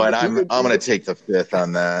 You know what? I'm going to take the 5th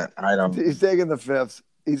on that. I don't. He's taking the 5th.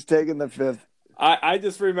 He's taking the 5th. I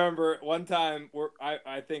just remember one time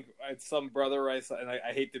I think it's some brother race, and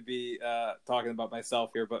I hate to be talking about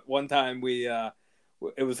myself here, but one time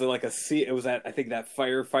it was like it was at, I think, that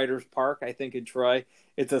Firefighters Park, I think, in Troy.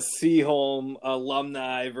 It's a Seaholm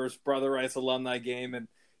alumni versus Brother Rice alumni game, and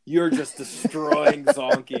you're just destroying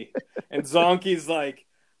Zonky. And Zonky's like,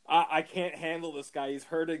 I can't handle this guy. He's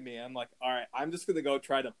hurting me. I'm like, all right, I'm just going to go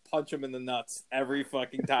try to punch him in the nuts every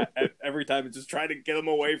fucking time, and just try to get him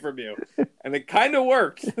away from you. And it kind of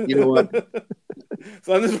works. You know what?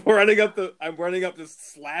 So I'm just running up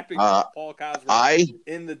just slapping Paul Cosgrove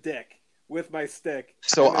in the dick with my stick.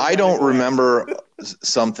 So I don't remember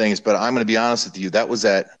some things, but I'm going to be honest with you. That was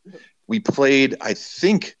we played, I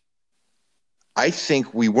think we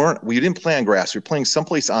didn't play on grass. We were playing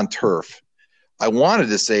someplace on turf. I wanted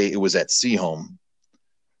to say it was at Seaholm.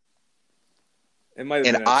 It might have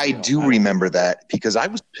been. And I do remember that because I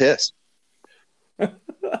was pissed.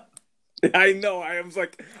 I know. I was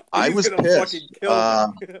like, I was pissed. Fucking kill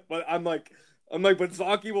him. But I'm like, I'm like, but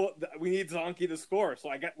we need Zonky to score. So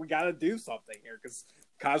we got to do something here because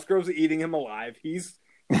Cosgrove's eating him alive. He's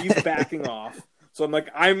backing off. So I'm like,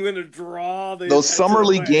 I'm going to draw those summer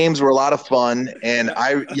league games were a lot of fun. And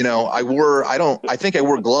I think I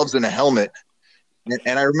wore gloves and a helmet.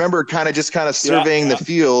 And I remember kind of surveying the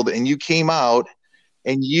field, and you came out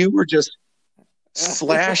and you were just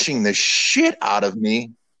slashing the shit out of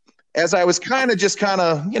me as I was kind of just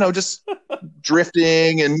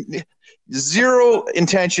drifting and zero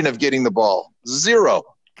intention of getting the ball. Zero.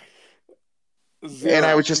 And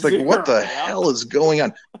I was just like, what the hell is going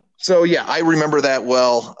on? So, yeah, I remember that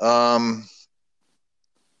well.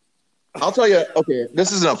 I'll tell you, okay,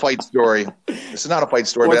 this isn't a fight story. This is not a fight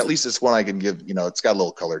story, but at least it's one I can give, it's got a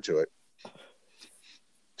little color to it.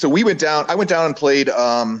 So I went down and played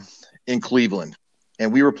in Cleveland,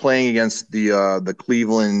 and we were playing against the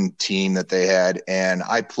Cleveland team that they had, and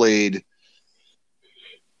I played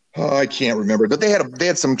I can't remember, but they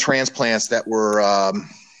had some transplants that were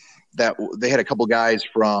that they had a couple guys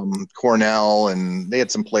from Cornell, and they had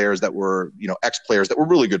some players that were, ex-players that were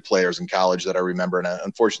really good players in college that I remember. And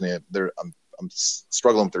unfortunately, I'm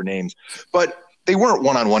struggling with their names, but they weren't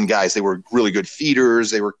one-on-one guys. They were really good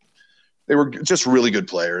feeders. They were just really good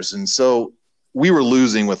players. And so we were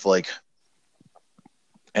losing with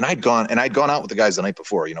and I'd gone out with the guys the night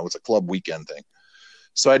before, it's a club weekend thing.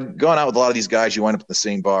 So I'd gone out with a lot of these guys. You wind up in the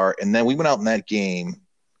same bar. And then we went out in that game,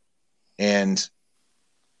 and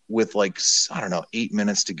with 8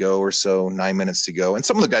 minutes to go or so, 9 minutes to go. And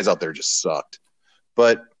some of the guys out there just sucked.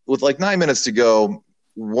 But with 9 minutes to go,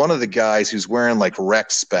 one of the guys who's wearing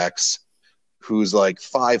rec specs, who's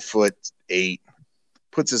 5'8",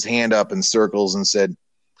 puts his hand up in circles and said,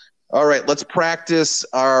 all right, let's practice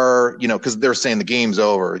our, because they're saying the game's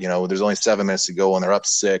over. There's only 7 minutes to go and they're up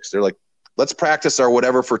 6. They're like, let's practice our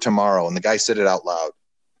whatever for tomorrow. And the guy said it out loud.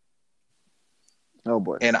 Oh,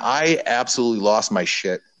 boy. And I absolutely lost my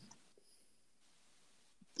shit.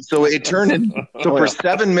 So it turned in. So for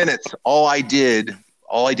 7 minutes, all I did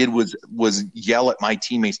was yell at my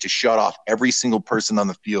teammates to shut off every single person on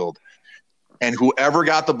the field. And whoever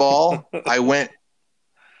got the ball, I went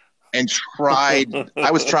and I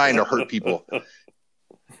was trying to hurt people.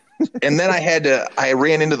 And then I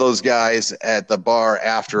ran into those guys at the bar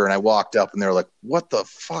after, and I walked up, and they were like, what the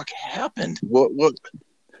fuck happened? What?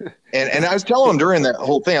 And I was telling them during that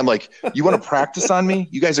whole thing, I'm like, you want to practice on me?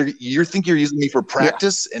 You think you're using me for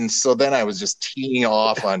practice? Yeah. And so then I was just teeing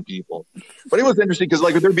off on people. But it was interesting because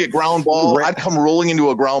there'd be a ground ball. I'd come rolling into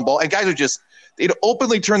a ground ball, and guys would they'd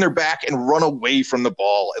openly turn their back and run away from the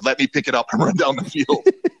ball and let me pick it up and run down the field.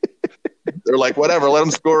 They're like, whatever, let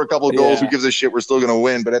them score a couple of goals. Yeah. Who gives a shit? We're still going to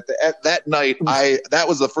win. But at that night, that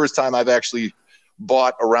was the first time I've actually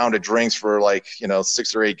bought a round of drinks for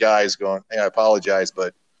 6 or 8 guys going, hey, I apologize,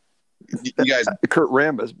 but you guys, Kurt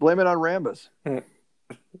Rambis, blame it on Rambis. We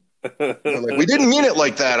didn't mean it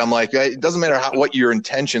like that. I'm like, it doesn't matter what your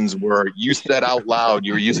intentions were. You said out loud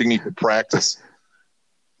you were using me for practice,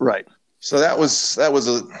 right? So that was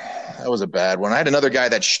a bad one. I had another guy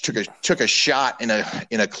that took a shot in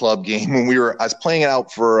a club game when I was playing it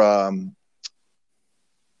out for. Oh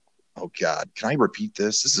God, can I repeat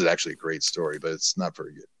this? This is actually a great story, but it's not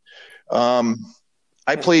very good. I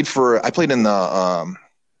played in the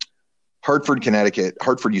Hartford, Connecticut.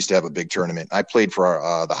 Hartford used to have a big tournament. I played for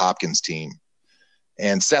the Hopkins team,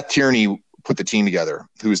 and Seth Tierney put the team together,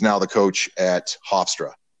 who's now the coach at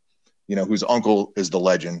Hofstra, whose uncle is the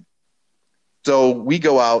legend. So we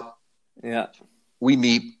go out, we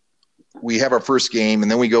meet, we have our first game,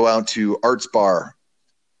 and then we go out to Arts Bar,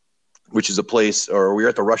 which is a place, or we were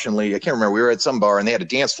at the Russian League. I can't remember. We were at some bar, and they had a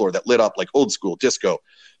dance floor that lit up like old school disco.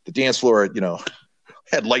 The dance floor,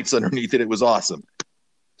 had lights underneath it. It was awesome.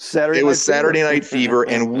 Saturday Night Fever,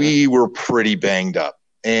 and we were pretty banged up.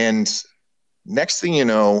 And next thing you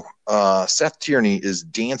know, Seth Tierney is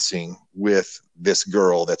dancing with this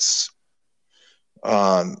girl that's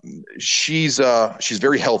she's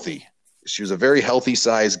very healthy. She was a very healthy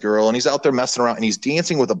sized girl, and he's out there messing around, and he's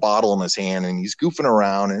dancing with a bottle in his hand, and he's goofing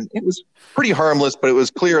around, and it was pretty harmless, but it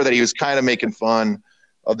was clear that he was kind of making fun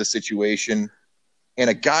of the situation. And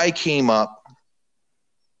a guy came up.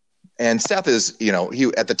 And Seth is,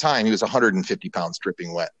 at the time, he was 150 pounds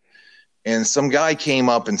dripping wet. And some guy came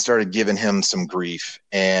up and started giving him some grief.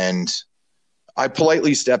 And I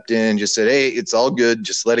politely stepped in and just said, hey, it's all good.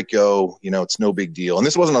 Just let it go. It's no big deal. And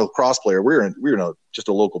this wasn't a lacrosse player. We were in just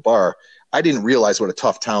a local bar. I didn't realize what a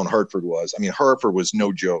tough town Hartford was. I mean, Hartford was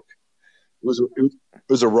no joke. It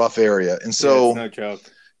was a rough area. And so it's no joke.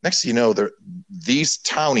 Next thing you know, these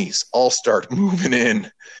townies all start moving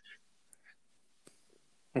in.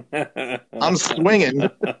 I'm swinging.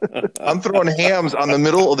 I'm throwing hams on the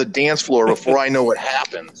middle of the dance floor before I know what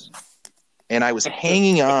happens. And I was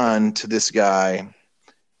hanging on to this guy,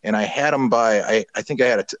 and I had him by, I think I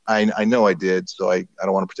had it. I know I did, so I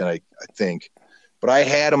don't want to pretend I think. But I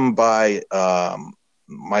had him by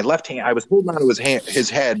my left hand. I was holding on to his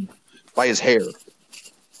head by his hair.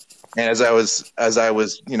 And as I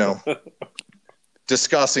was,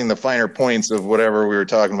 discussing the finer points of whatever we were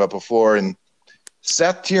talking about before, and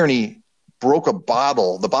Seth Tierney broke a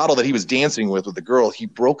bottle, the bottle that he was dancing with the girl. He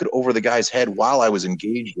broke it over the guy's head while I was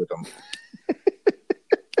engaged with him.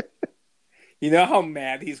 You know how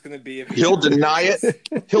mad he's going to be if he'll deny it.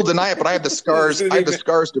 He'll deny it, but I have the scars. I have the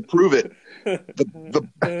scars to prove it.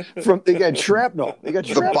 They got shrapnel.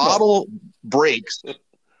 The bottle breaks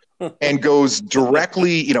and goes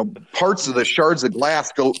directly, parts of the shards of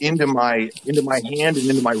glass go into my hand and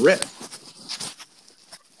into my wrist.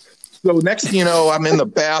 So next thing you know, I'm in the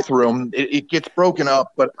bathroom. It gets broken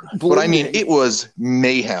up, but I mean, it was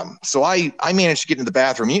mayhem. So I managed to get into the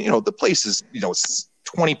bathroom. The place is,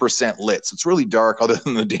 20% lit. So it's really dark other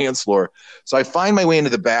than the dance floor. So I find my way into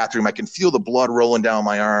the bathroom. I can feel the blood rolling down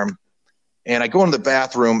my arm. And I go into the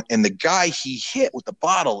bathroom, and the guy he hit with the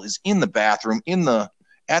bottle is in the bathroom,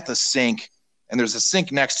 at the sink, and there's a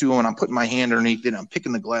sink next to him, and I'm putting my hand underneath it, and I'm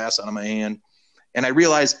picking the glass out of my hand, and I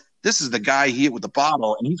realize this is the guy he hit with the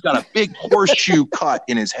bottle, and he's got a big horseshoe cut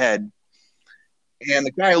in his head, and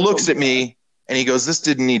the guy looks at me, and he goes, "This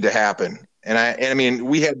didn't need to happen," and I mean,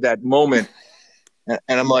 we had that moment, and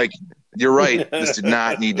I'm like, "You're right, this did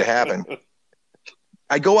not need to happen."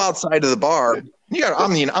 I go outside of the bar.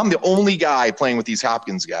 I'm the only guy playing with these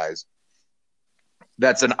Hopkins guys.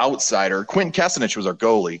 That's an outsider. Quentin Kesenich was our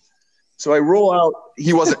goalie. So I roll out.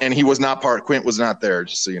 He was not part. Quint was not there,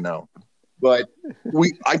 just so you know. But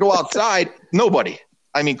I go outside. Nobody.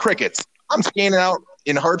 I mean, crickets. I'm standing out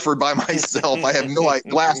in Hartford by myself. I have no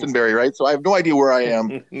idea. Glastonbury, right? So I have no idea where I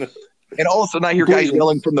am. And all of a sudden I hear guys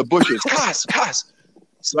yelling from the bushes, Coss.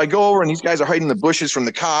 So I go over, and these guys are hiding in the bushes from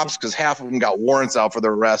the cops because half of them got warrants out for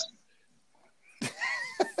their arrest.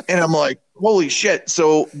 And I'm like, holy shit.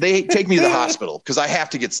 So they take me to the hospital because I have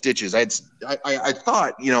to get stitches. I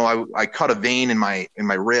thought, I cut a vein in my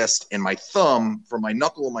wrist, and my thumb, from my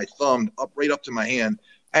knuckle of my thumb right up to my hand,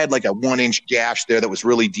 I had like a 1-inch gash there that was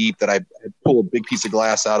really deep that I pulled a big piece of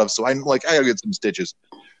glass out of. So I'm like, I gotta get some stitches.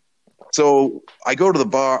 So I go to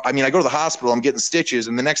the hospital, I'm getting stitches.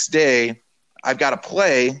 And the next day I've got to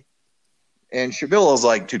play. And Shavilla's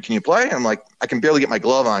like, "Dude, can you play?" And I'm like, "I can barely get my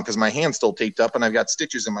glove on because my hand's still taped up, and I've got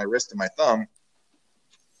stitches in my wrist and my thumb."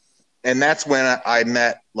 And that's when I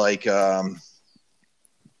met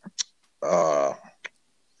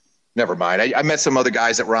never mind. I met some other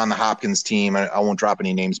guys that were on the Hopkins team. I won't drop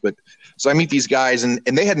any names, but so I meet these guys, and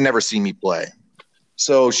they had never seen me play.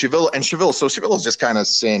 So Shavilla's just kind of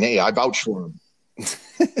saying, "Hey, I vouch for him."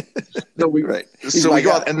 So we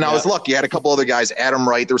go out, and I was lucky. I had a couple other guys, Adam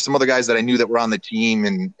Wright. There were some other guys that I knew that were on the team,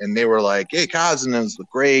 and they were like, "Hey, Cousins look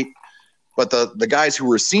great." But the guys who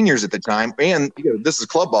were seniors at the time, and this is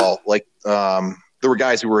club ball, like there were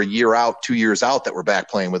guys who were a year out, 2 years out that were back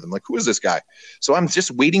playing with them. Like, who is this guy? So I'm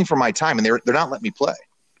just waiting for my time, and they're not letting me play.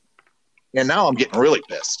 And now I'm getting really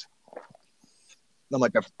pissed. I'm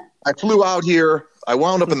like, I flew out here. I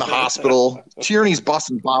wound up in the hospital. Tierney's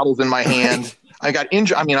busting bottles in my hand. I got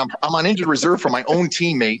injured. I mean, I'm on injured reserve for my own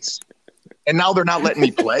teammates, and now they're not letting me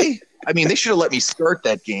play. I mean, they should have let me start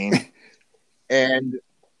that game. And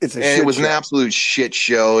it was an absolute shit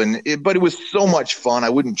show. But it was so much fun. I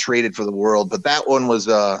wouldn't trade it for the world. But that one was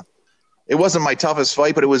it wasn't my toughest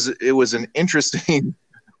fight, but it was an interesting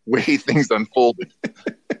way things unfolded.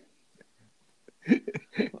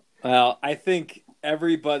 Well, I think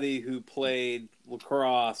everybody who played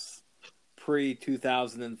lacrosse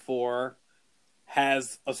pre-2004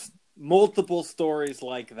 has multiple stories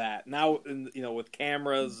like that. Now, with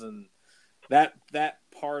cameras and that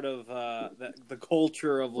part of the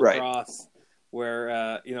culture of lacrosse,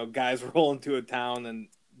 where guys roll into a town and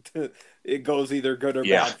it goes either good or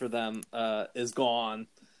bad for them, is gone,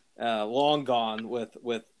 long gone with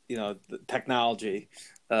the technology.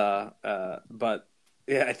 But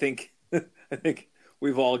yeah, I think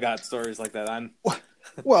we've all got stories like that.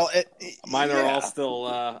 Mine are all still.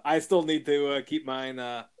 I still need to keep mine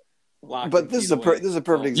locked. But this is a perfect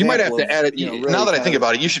example. You might have to edit. Really now that I think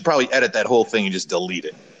about it, you should probably edit that whole thing and just delete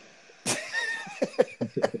it.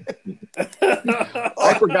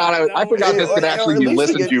 I forgot this could actually be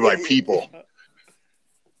listened to by people.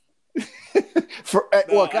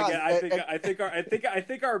 I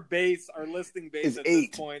think our listening base at this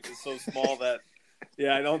point is so small that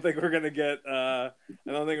Yeah, I don't think we're gonna get. I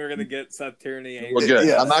don't think we're gonna get Seth Tierney. Well, good.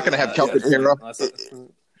 I'm not going to have Calcaterra.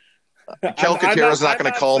 Calcaterra's not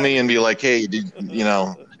going to call me and be like, "Hey, you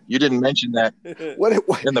didn't mention that What?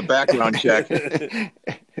 in the background check."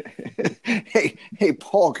 Hey,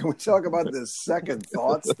 Paul, can we talk about this second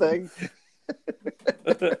thoughts thing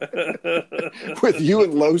with you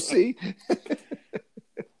and Losi?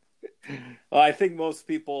 Well, I think most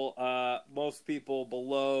people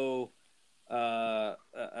below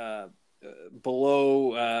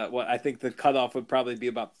what I think the cutoff would probably be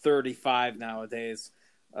about 35 nowadays.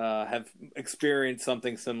 Have experienced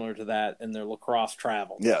something similar to that in their lacrosse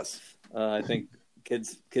travel. Yes, I think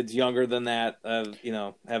kids younger than that,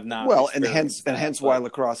 have not. Well, and hence why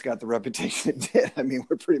lacrosse got the reputation it did. I mean,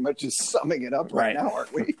 we're pretty much just summing it up right now,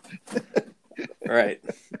 aren't we? Right.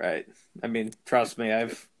 I mean, trust me,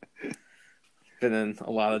 I've been in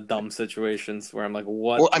a lot of dumb situations where I'm like,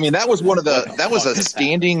 what? Well, I mean, that was a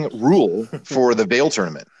standing rule for the Vail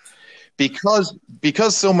tournament because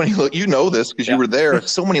so many, you know this because you were there,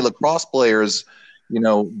 so many lacrosse players,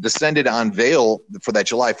 descended on Vail for that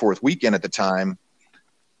July 4th weekend at the time.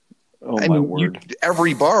 Oh, my word.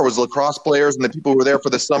 Every bar was lacrosse players and the people who were there for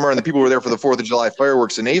the summer and the people who were there for the 4th of July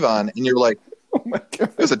fireworks in Avon. And you're like, oh my God,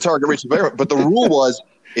 it was a target rich environment. But the rule was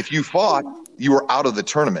if you fought, you were out of the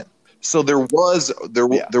tournament. So there was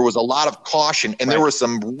a lot of caution, and there were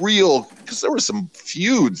some feuds,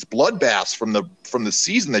 bloodbaths from the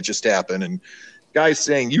season that just happened, and guys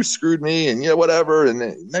saying you screwed me and whatever. And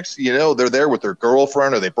then next they're there with their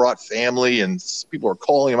girlfriend or they brought family, and people are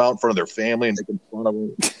calling them out in front of their family and making fun of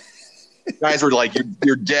them. Guys were like,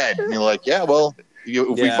 "You're dead," and you're like, "Yeah, well,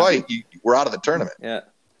 if we fight, we're out of the tournament." Yeah.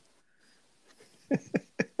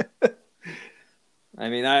 I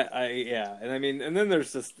mean, and then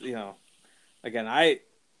there's just, again,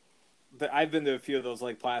 I've been to a few of those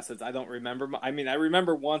Lake Placids. I don't remember. I mean, I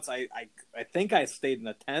remember once I think I stayed in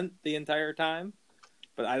the tent the entire time,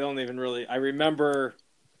 but I don't even really. I remember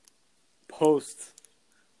post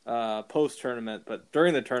tournament, but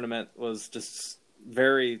during the tournament was just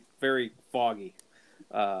very, very foggy.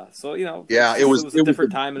 So it was a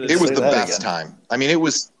different time. It was the best time. I mean, it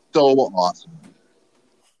was so awesome.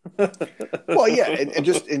 Well, yeah, and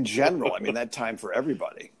just in general, I mean, that time for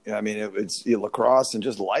everybody. I mean, it's lacrosse and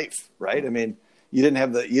just life, right? I mean, you didn't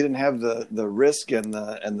have the risk and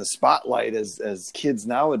the spotlight as kids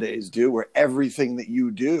nowadays do, where everything that you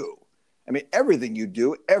do, I mean, everything you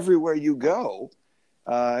do, everywhere you go,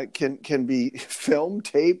 can be filmed,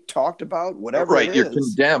 taped, talked about, whatever. Right, it you're is.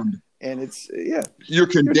 Condemned, and it's you're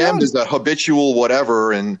condemned as a habitual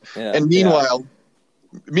whatever, and meanwhile.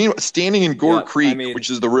 Meanwhile, standing in Gore Creek, which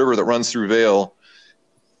is the river that runs through Vail,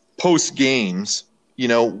 post games,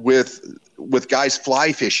 with guys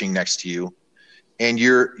fly fishing next to you, and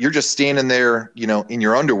you're just standing there, in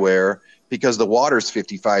your underwear because the water's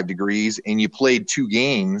 55 degrees and you played 2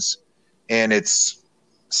 games and it's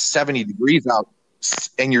 70 degrees out,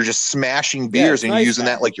 and you're just smashing beers and you're using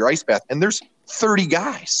that like your ice bath, and there's 30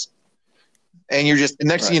 guys, and you're just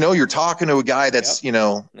next thing you know, you're talking to a guy that's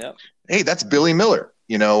hey, that's Billy Miller.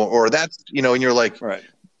 Or that's, and you're like,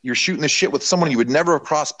 you're shooting the shit with someone you would never have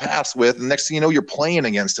crossed paths with. And next thing you know, you're playing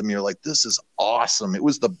against him. You're like, this is awesome. It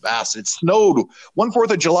was the best. It snowed.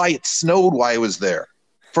 4th of July, it snowed while I was there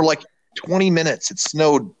for like 20 minutes. It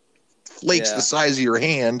snowed flakes the size of your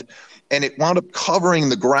hand, and it wound up covering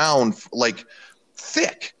the ground like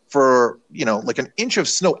thick for, like an inch of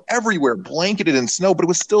snow everywhere, blanketed in snow, but it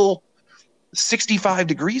was still 65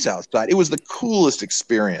 degrees outside. It was the coolest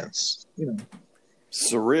experience.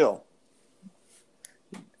 Surreal.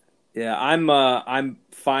 Yeah, I'm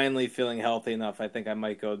finally feeling healthy enough. I think I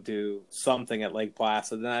might go do something at Lake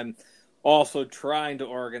Placid. And I'm also trying to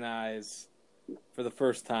organize for the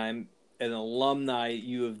first time an alumni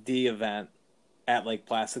U of D event at Lake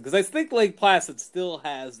Placid, because I think Lake Placid still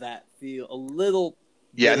has that feel a little.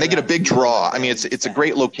 Yeah, and they get a big draw. I mean, it's a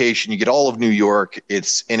great location. You get all of New York.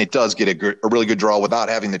 It does get a really good draw without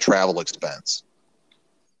having the travel expense.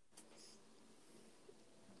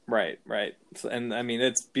 Right. So, and I mean,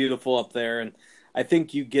 it's beautiful up there, and I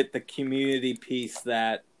think you get the community piece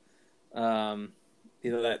that,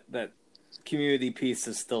 that community piece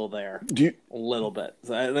is still there a little bit.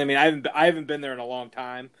 So, I mean, I haven't been there in a long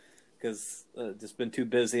time because just been too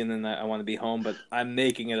busy, and then I want to be home. But I'm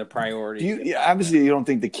making it a priority. Obviously, you don't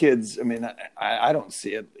think the kids. I mean, I don't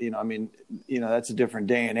see it. I mean, that's a different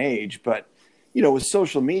day and age, but. With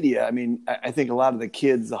social media, I mean, I think a lot of the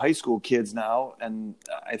kids, the high school kids now, and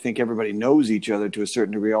I think everybody knows each other to a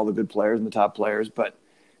certain degree, all the good players and the top players, but,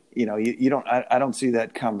 you don't, I don't see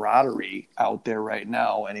that camaraderie out there right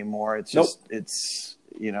now anymore. It's just,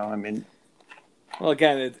 I mean, Well,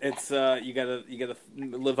 again, it's you gotta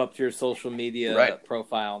live up to your social media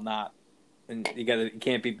profile, and you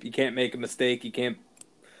can't make a mistake. You can't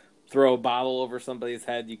throw a bottle over somebody's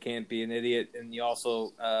head. You can't be an idiot, and you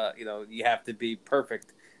also you have to be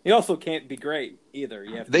perfect. You also can't be great either.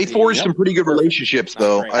 You have to they forged some pretty good relationships,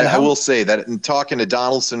 though. I will say that in talking to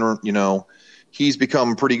Donaldson, he's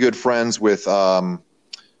become pretty good friends with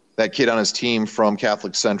that kid on his team from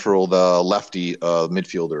Catholic Central, the lefty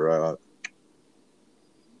midfielder.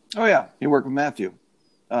 Oh yeah, he worked with Matthew.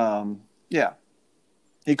 Yeah,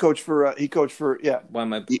 he coached for yeah.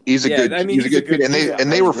 He's a good kid,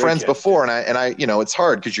 and they were friends before. And I it's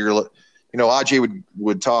hard because Ajay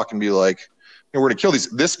would talk and be like, we're gonna kill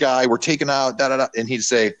this guy. We're taking out da da da, and he'd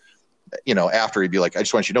say, after he'd be like, I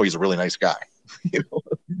just want you to know he's a really nice guy.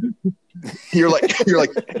 You're like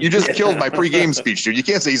you just killed my pregame speech, dude. You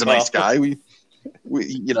can't say he's a nice guy.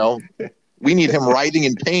 We need him writhing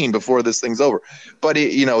in pain before this thing's over. But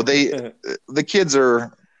the kids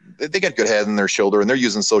they got good head on their shoulder, and they're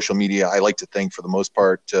using social media, I like to think, for the most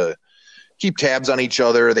part, to keep tabs on each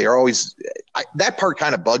other. They are always that part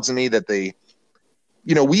kind of bugs me that they,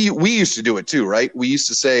 we used to do it too, right? We used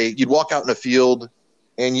to say you'd walk out in a field,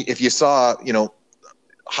 and if you saw,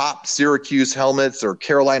 Hop Syracuse helmets or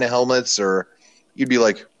Carolina helmets, or you'd be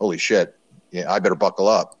like, holy shit, yeah, I better buckle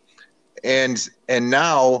up. And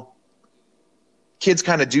now kids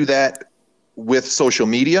kind of do that with social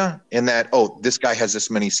media, and that, this guy has this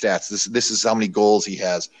many stats. This is how many goals he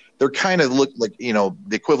has. They're kind of look like, the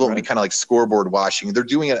equivalent would be kind of like scoreboard watching. They're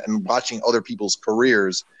doing it and watching other people's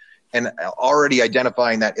careers and already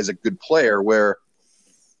identifying that as a good player, where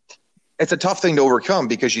it's a tough thing to overcome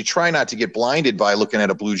because you try not to get blinded by looking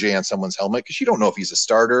at a Blue Jay on someone's helmet because you don't know if he's a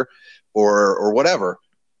starter or whatever.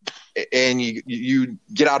 And you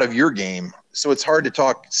get out of your game. So it's hard to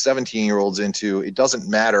talk 17-year-olds into it doesn't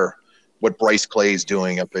matter what Bryce Clay is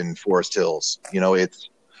doing up in Forest Hills.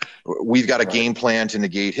 We've got a game plan to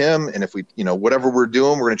negate him. And if we, whatever we're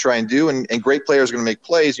doing, we're going to try and do. And great players are going to make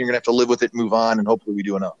plays. And you're going to have to live with it, move on, and hopefully we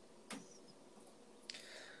do enough.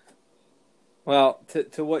 Well,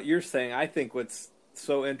 to what you're saying, I think what's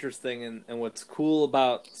so interesting and what's cool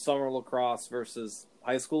about summer lacrosse versus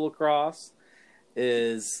high school lacrosse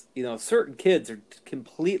is, certain kids are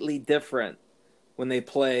completely different when they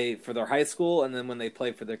play for their high school and then when they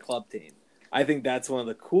play for their club team. I think that's one of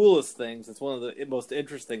the coolest things. It's one of the most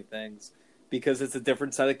interesting things because it's a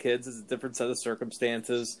different set of kids, it's a different set of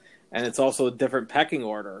circumstances, and it's also a different pecking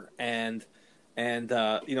order. And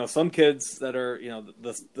some kids that are,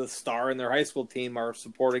 the star in their high school team are a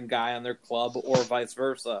supporting guy on their club or vice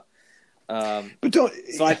versa. So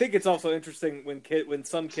I think it's also interesting when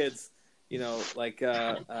some kids,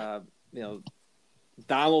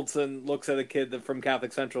 Donaldson looks at a kid from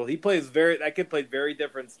Catholic Central. That kid played very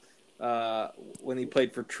different when he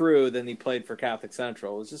played for True than he played for Catholic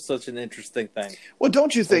Central. It was just such an interesting thing. Well,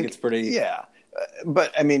 don't you think it's pretty? Yeah.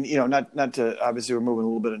 But I mean, not to, obviously we're moving a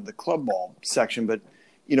little bit into the club ball section, but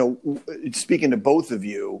speaking to both of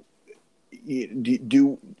you,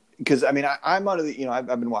 because I mean, I'm under the, I've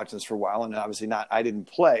been watching this for a while, and obviously I didn't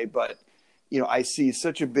play, but I see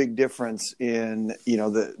such a big difference in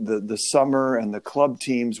the summer and the club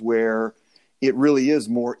teams where it really is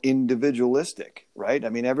more individualistic, right? I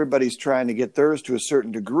mean, everybody's trying to get theirs to a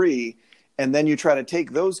certain degree, and then you try to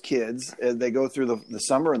take those kids as they go through the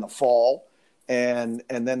summer and the fall. And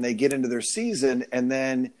then they get into their season, and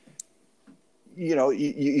then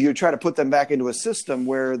you try to put them back into a system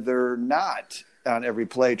where they're not on every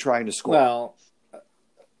play trying to score. Well,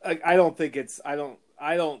 I don't think it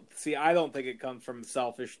comes from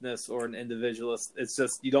selfishness or an individualist. It's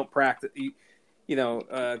just you don't practice.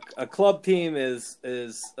 A club team is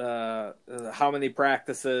how many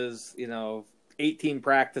practices? 18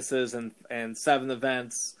 practices and 7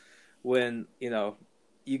 events. When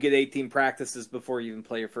you get 18 practices before you even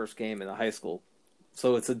play your first game in a high school.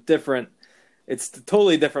 So it's a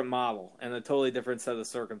totally different model and a totally different set of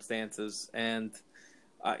circumstances. And,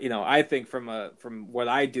 I think from what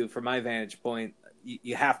I do, from my vantage point,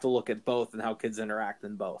 you have to look at both and how kids interact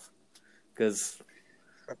in both. Because,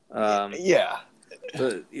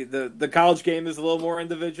 the college game is a little more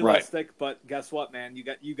individualistic, right. But guess what, man? You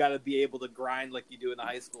got to be able to grind like you do in a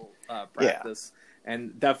high school practice. Yeah.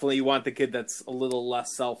 And definitely you want the kid that's a little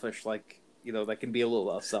less selfish, that can be a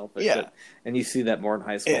little less selfish. Yeah. And you see that more in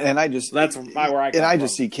high school. And I just that's where I come from. I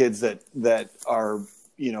just see kids that are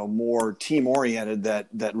more team oriented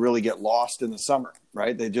that really get lost in the summer,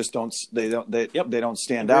 right? They just don't stand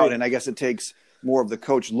out. And I guess it takes more of the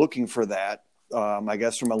coach looking for that. I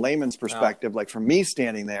guess from a layman's perspective, like from me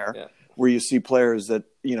standing there, where you see players that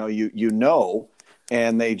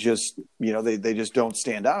and they just, they just don't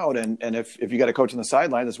stand out. And if you got a coach on the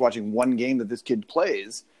sideline that's watching one game that this kid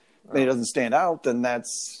plays, and he doesn't stand out, then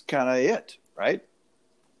that's kind of it, right?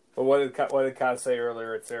 But what did Kaz say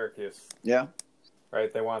earlier at Syracuse? Yeah,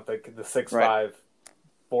 right. They want the 6'5",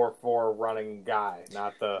 4'4" running guy,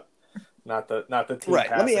 not the team. Right.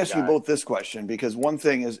 Let me ask guy. you both this question, because one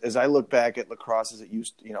thing is, as I look back at lacrosse as it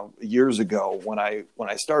used, years ago when I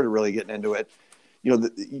started really getting into it,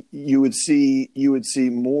 you would see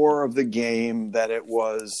more of the game that it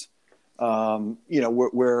was,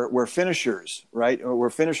 where finishers, right, or where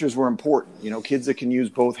finishers were important. Kids that can use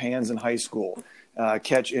both hands in high school,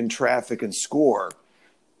 catch in traffic and score,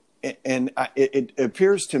 and it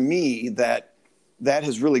appears to me that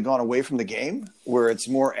has really gone away from the game, where it's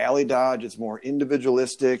more alley dodge, it's more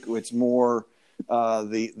individualistic, it's more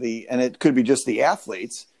and it could be just the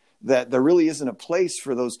athletes, that there really isn't a place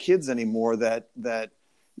for those kids anymore that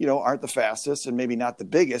aren't the fastest and maybe not the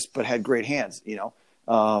biggest, but had great hands.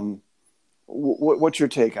 What's your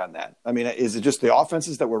take on that? I mean, is it just the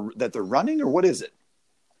offenses that they're running, or what is it?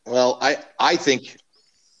 Well, I think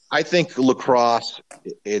lacrosse,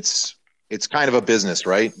 it's kind of a business,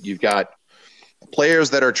 right? You've got players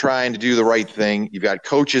that are trying to do the right thing. You've got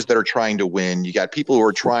coaches that are trying to win. You got people who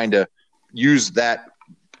are trying to use that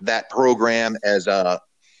program as a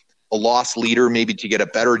loss leader, maybe to get a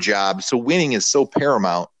better job. So winning is so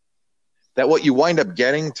paramount that what you wind up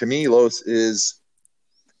getting, to me, Los, is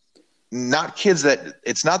not kids that –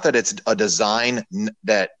 it's not that it's a design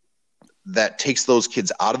that takes those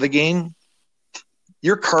kids out of the game.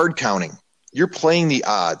 You're card counting. You're playing the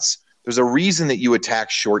odds. There's a reason that you attack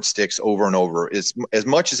short sticks over and over. As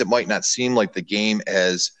much as it might not seem like the game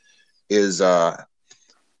is as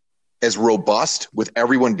robust with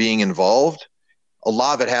everyone being involved, a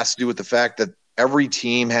lot of it has to do with the fact that every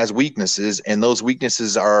team has weaknesses, and those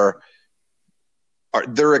weaknesses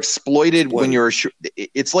they're exploited when you're –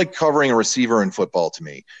 it's like covering a receiver in football to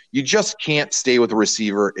me. You just can't stay with a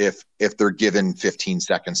receiver if they're given 15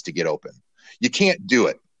 seconds to get open. You can't do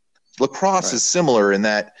it. Lacrosse is similar in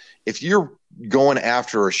that if you're going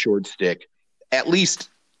after a short stick, at least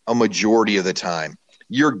a majority of the time,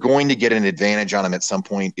 you're going to get an advantage on them at some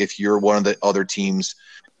point if you're one of the other team's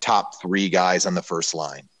top 3 guys on the first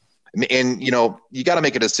line. And you got to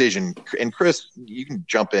make a decision. And Chris, you can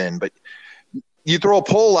jump in, but you throw a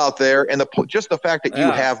poll out there, and just the fact that you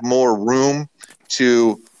have more room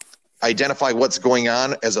to identify what's going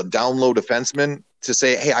on as a down low defenseman, to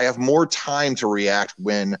say, hey, I have more time to react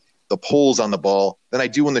when the pole's on the ball than I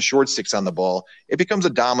do when the short stick's on the ball. It becomes a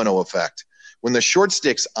domino effect. When the short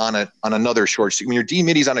stick's on another short stick, when your D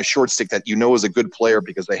middy's on a short stick that is a good player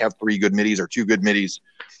because they have 3 good middies or 2 good middies,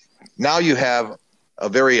 now you have a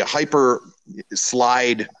very hyper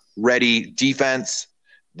slide ready defense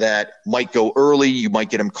that might go early. You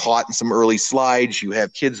might get them caught in some early slides. You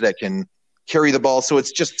have kids that can carry the ball. So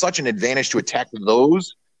it's just such an advantage to attack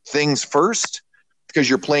those things first, because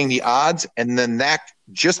you're playing the odds, and then that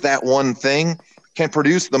one thing can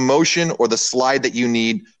produce the motion or the slide that you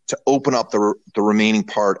need to open up the remaining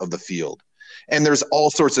part of the field. And there's all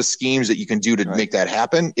sorts of schemes that you can do to make that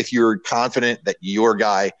happen if you're confident that your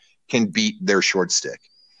guy can beat their short stick.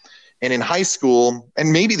 And in high school,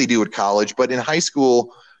 and maybe they do at college, but in high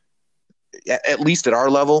school, at least at our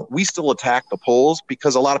level, we still attack the poles,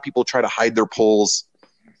 because a lot of people try to hide their poles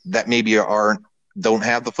that maybe don't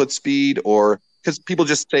have the foot speed, or because people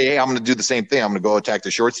just say, hey, I'm going to do the same thing. I'm going to go attack the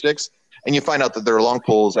short sticks. And you find out that their long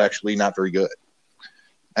pole is actually not very good.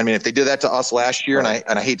 I mean, if they did that to us last year, and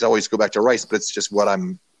I hate to always go back to Rice, but it's just what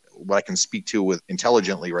I can speak to with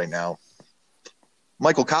intelligently right now.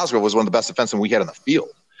 Michael Cosgrove was one of the best defensemen we had on the field.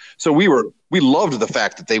 So we loved the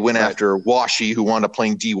fact that they went after Washi, who wound up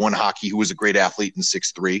playing D1 hockey, who was a great athlete in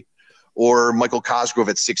 6'3", or Michael Cosgrove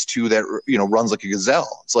at 6'2", that runs like a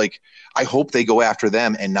gazelle. It's like, I hope they go after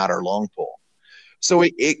them and not our long pole. So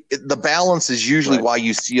the balance is usually why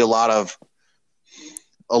you see a lot of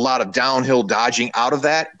downhill dodging out of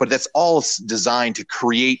that, but that's all designed to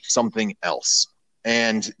create something else.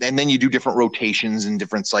 And then you do different rotations and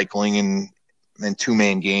different cycling and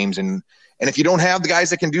 2-man games. And if you don't have the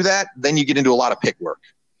guys that can do that, then you get into a lot of pick work.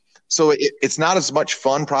 So it's not as much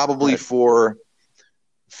fun probably for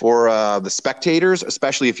the spectators,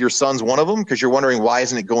 especially if your son's one of them, because you're wondering, why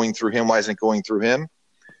isn't it going through him? Why isn't it going through him?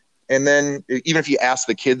 And then even if you ask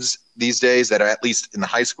the kids these days that are at least in the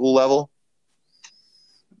high school level,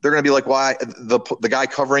 they're going to be like, why the guy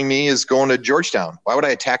covering me is going to Georgetown? Why would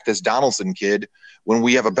I attack this Donaldson kid when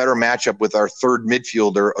we have a better matchup with our third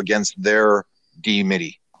midfielder against their D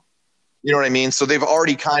midi? You know what I mean? So they've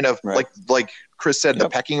already kind of like Chris said, the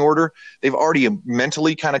pecking order. They've already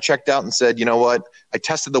mentally kind of checked out and said, you know what? I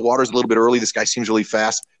tested the waters a little bit early. This guy seems really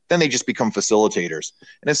fast. Then they just become facilitators.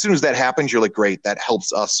 And as soon as that happens, you're like, great, that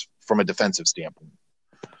helps us from a defensive standpoint.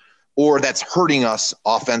 Or that's hurting us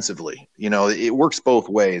offensively. You know, it works both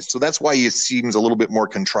ways. So that's why it seems a little bit more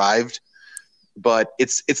contrived. But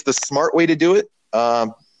it's the smart way to do it.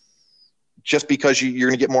 Just because you're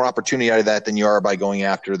going to get more opportunity out of that than you are by going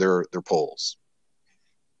after their polls.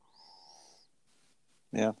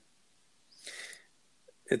 Yeah.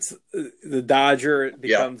 It's the Dodger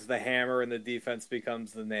becomes the hammer and the defense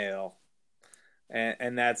becomes the nail.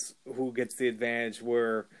 And that's who gets the advantage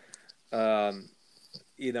where,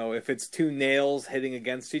 you know, if it's two nails hitting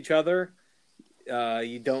against each other,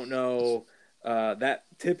 you don't know. That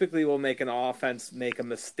typically will make an offense make a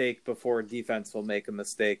mistake before a defense will make a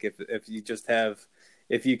mistake.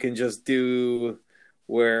 If you can just do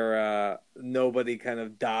where nobody kind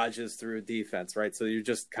of dodges through a defense, right? So you're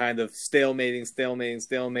just kind of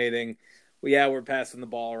stalemating. Well, yeah, we're passing the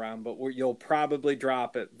ball around, but you'll probably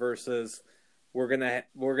drop it versus we're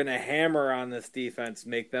gonna hammer on this defense,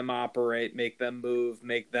 make them operate, make them move,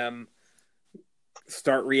 make them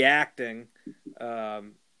start reacting.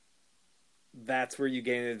 That's where you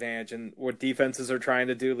gain an advantage. And what defenses are trying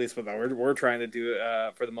to do, at least what we're trying to do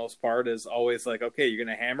for the most part, is always like, okay, you're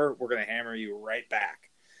going to hammer, we're going to hammer you right back.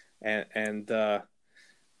 And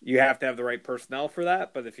you have to have the right personnel for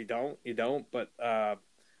that. But if you don't, you don't. But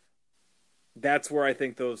that's where I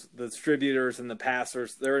think the distributors and the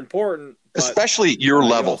passers, they're important. But, especially your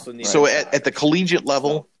level. So at the collegiate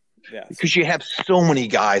level, because you have so many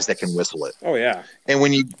guys that can whistle it. Oh yeah. And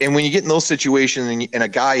when you get in those situations and a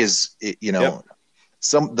guy is, you know,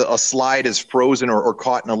 a slide is frozen or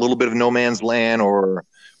caught in a little bit of no man's land, or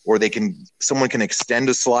someone can extend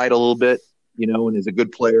a slide a little bit, you know, and is a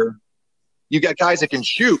good player. You got guys that can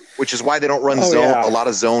shoot, which is why they don't run a lot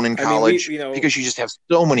of zone in college, because you just have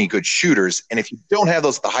so many good shooters. And if you don't have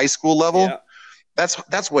those at the high school level, that's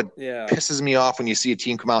what pisses me off when you see a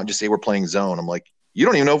team come out and just say we're playing zone. I'm like, you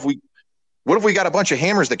don't even know what if we got a bunch of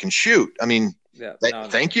hammers that can shoot? I mean,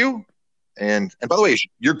 thank you. And by the way,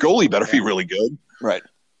 your goalie better be really good. Right.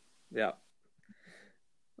 Yeah.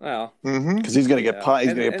 Well, because he's going to get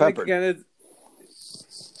peppered. Again,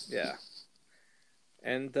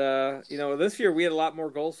 and you know, this year we had a lot more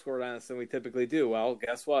goals scored on us than we typically do. Well,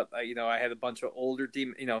 guess what? I had a bunch of older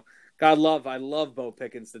team. You know, I love Bo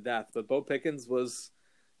Pickens to death, but Bo Pickens was,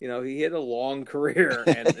 you know, he had a long career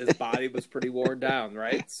and his body was pretty worn down,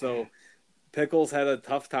 right? So Pickles had a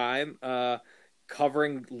tough time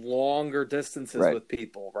covering longer distances with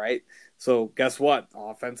people, right? So guess what?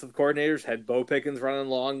 Offensive coordinators had Bo Pickens running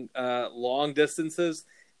long distances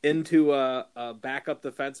into a backup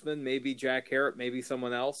defenseman, maybe Jack Harrop, maybe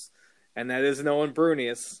someone else, and that isn't Owen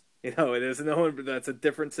Brunius. You know, it isn't Owen. That's a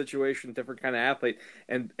different situation, different kind of athlete.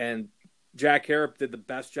 And Jack Harrop did the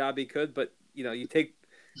best job he could, but you know, you take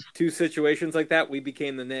two situations like that, we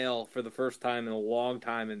became the nail for the first time in a long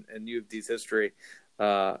time in U of D's history.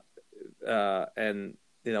 And,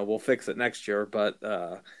 you know, we'll fix it next year, but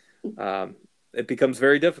it becomes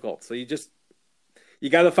very difficult. So you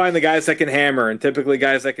got to find the guys that can hammer, and typically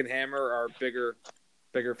guys that can hammer are bigger,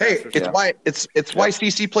 faster. Hey, it's why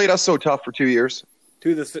CC played us so tough for 2 years.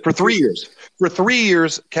 For 3 years. For 3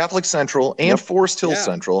 years, Catholic Central and Forest Hill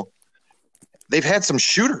Central, they've had some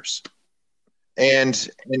shooters. And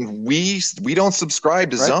we don't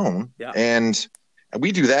subscribe to zone, and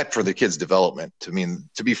we do that for the kids' development. I mean,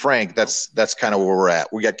 to be frank, that's kind of where we're at.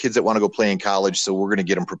 We got kids that want to go play in college, so we're going to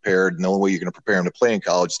get them prepared. And the only way you're going to prepare them to play in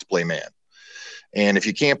college is to play man. And if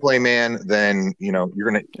you can't play man, then you know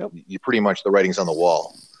you pretty much the writing's on the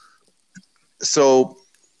wall. So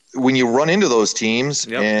when you run into those teams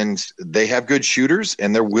and they have good shooters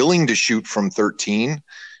and they're willing to shoot from 13.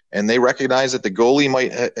 And they recognize that the goalie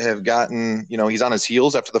might have gotten, you know, he's on his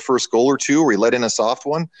heels after the first goal or two, or he let in a soft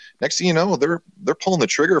one. Next thing you know, they're pulling the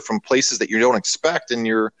trigger from places that you don't expect, and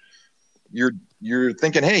you're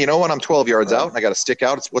thinking, hey, you know what? I'm 12 yards out, and I got to stick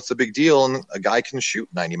out. What's the big deal? And a guy can shoot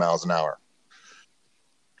 90 miles an hour,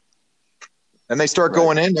 and they start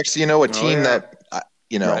going in. Next thing you know, a team that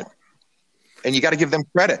you know, and you got to give them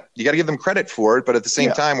credit. You got to give them credit for it, but at the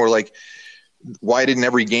same time, we're like, why didn't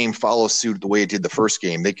every game follow suit the way it did the first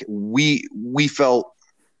game? We felt,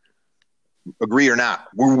 agree or not,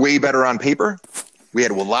 we're way better on paper. We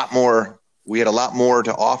had a lot more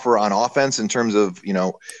to offer on offense in terms of, you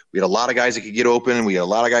know, we had a lot of guys that could get open. We had a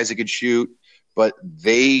lot of guys that could shoot, but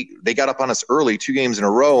they got up on us early 2 games in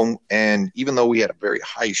a row. And even though we had a very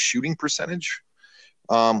high shooting percentage,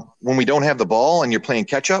 when we don't have the ball and you're playing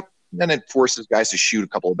catch up, Then it forces guys to shoot a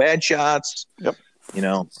couple of bad shots. Yep. You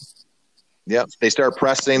know, yep. They start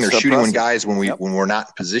pressing. They're shooting when guys when we're not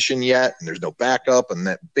in position yet, and there's no backup, and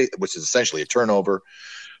that which is essentially a turnover,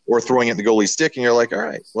 or throwing it in the goalie's stick, and you're like, all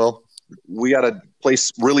right, well, we got to play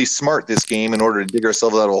really smart this game in order to dig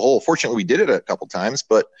ourselves out of a hole. Fortunately, we did it a couple times,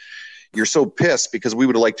 but you're so pissed because we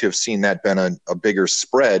would have liked to have seen that been a bigger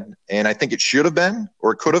spread, and I think it should have been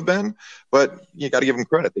or it could have been, but you got to give them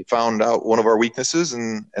credit. They found out one of our weaknesses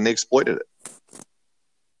and they exploited it.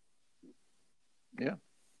 Yeah.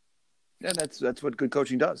 Yeah, that's what good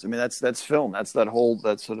coaching does. I mean, that's film. That's that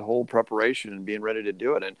whole preparation and being ready to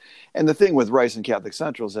do it. And the thing with Rice and Catholic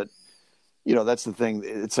Central is that, you know, that's the thing.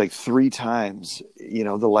 It's like 3 times, you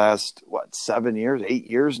know, the last 7 years,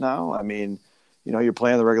 8 years now. I mean, you know, you're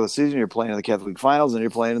playing the regular season, you're playing in the Catholic League finals, and you're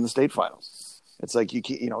playing in the state finals. It's like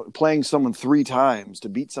you know, playing someone 3 times, to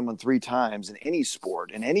beat someone 3 times in any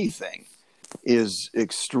sport, in anything, is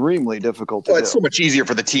extremely difficult to do. It's so much easier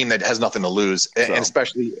for the team that has nothing to lose, and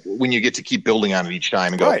especially when you get to keep building on it each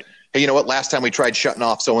time and go, hey, you know what? Last time we tried shutting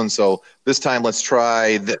off so and so. This time, let's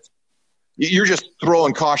try this. You're just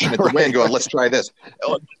throwing caution at the wind, going, let's try this.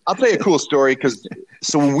 I'll tell you a cool story, because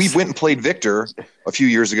when we went and played Victor a few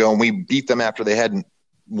years ago, and we beat them after they hadn't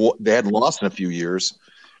lost in a few years,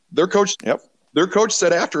 their coach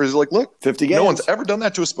said after, is like, look, 50 games. No one's ever done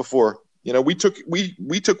that to us before. You know, we took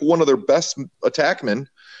one of their best attackmen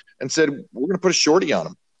and said, we're going to put a shorty on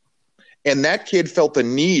him. And that kid felt the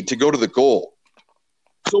need to go to the goal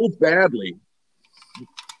so badly.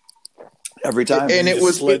 Every time. And it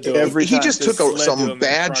was every he time. just took some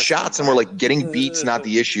bad shots, and we're like, getting beat's not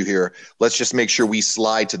the issue here. Let's just make sure we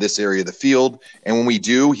slide to this area of the field. And when we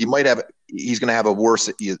do, he's going to have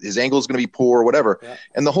his angle is going to be poor or whatever. Yeah.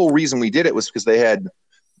 And the whole reason we did it was because they had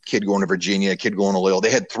kid going to Virginia, kid going to Loyola. They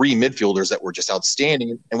had 3 midfielders that were just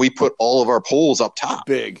outstanding, and we put all of our poles up top.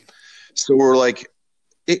 Big. So we're like,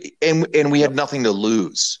 and we had nothing to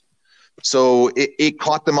lose. So it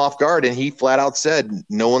caught them off guard, and he flat out said,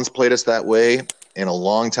 no one's played us that way in a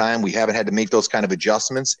long time. We haven't had to make those kind of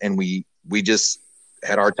adjustments, and we just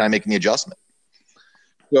had a hard time making the adjustment.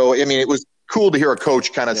 So, I mean, it was cool to hear a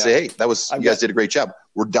coach kind of say, hey, you guys did a great job.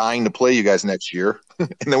 We're dying to play you guys next year. And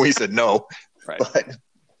then we said no. Right.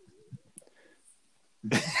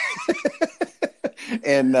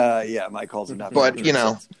 And Mike calls it not. But you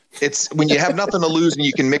know, it's when you have nothing to lose and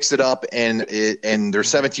you can mix it up, and they're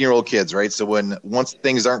 17-year-old kids, right? So once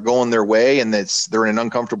things aren't going their way and they're in an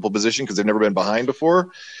uncomfortable position because they've never been behind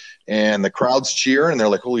before, and the crowd's cheering and they're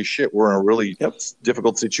like, "Holy shit, we're in a really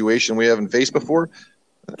difficult situation we haven't faced before."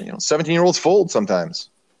 You know, 17-year-olds fold sometimes.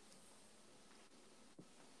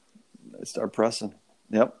 They start pressing.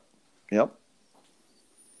 Yep. All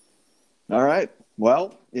right.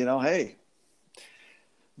 Well, you know, hey.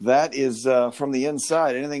 That is from the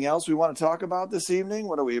inside. Anything else we want to talk about this evening?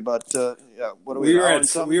 What are we about? We were at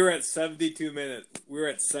 72 minutes. We were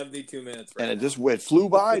at 72 minutes. Right, and it flew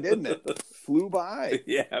by, didn't it? Flew by.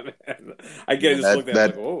 Yeah, man. I just looked at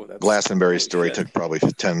it like, oh, that's Glastonbury story took probably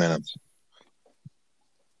 10 minutes.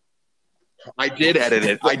 I did edit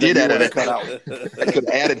it. I could have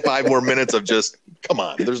added 5 more minutes of just, come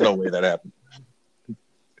on. There's no way that happened.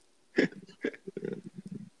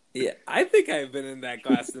 Yeah, I think I've been in that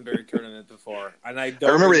Glastonbury tournament before, and I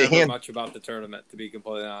don't remember much about the tournament, to be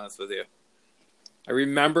completely honest with you. I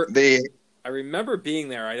remember being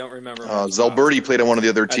there. I don't remember. Zalberti played on one of the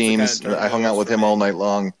other teams. I hung out with him all night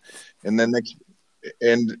long, and then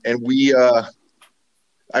we.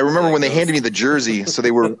 I remember when they handed me the jersey. So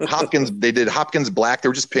they were Hopkins. They did Hopkins black. They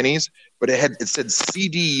were just pennies, but it said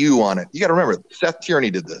CDU on it. You got to remember, Seth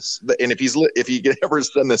Tierney did this, and if he could ever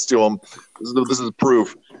send this to him, this is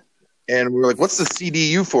proof. And we were like, "What's the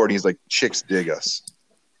CDU for?" And he's like, "Chicks dig us."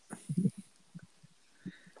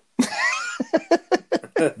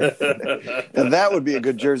 And that would be a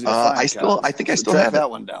good jersey to find. I think I still have that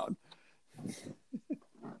one down.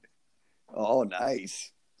 Oh,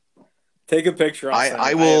 nice. Take a picture.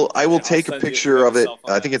 I will take a picture of it.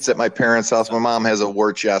 I think it's at my parents' house. My mom has a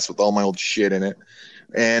war chest with all my old shit in it,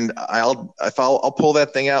 and I'll pull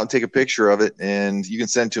that thing out and take a picture of it, and you can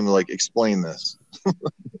send to him like, explain this.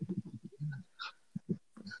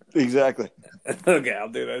 Exactly. Okay, I'll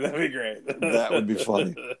do that. That'd be great. That would be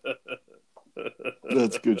funny.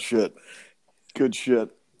 That's good shit. Good shit.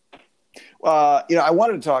 I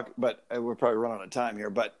wanted to talk, but we're probably running out of time here.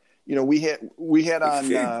 But we had on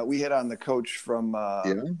the coach from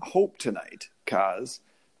Hope tonight, Kaz,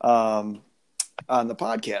 on the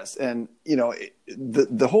podcast, and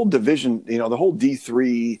the whole division, the whole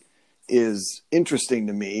D3 is interesting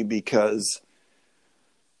to me because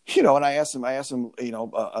and I asked him,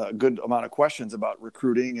 a good amount of questions about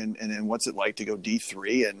recruiting and what's it like to go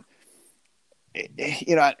D3. And,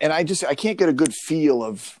 and I can't get a good feel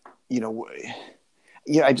of,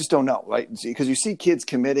 I just don't know. Right. Because you see kids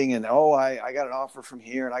committing and, I got an offer from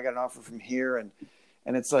here and I got an offer from here. And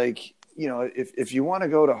it's like, if you want to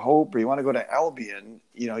go to Hope or you want to go to Albion,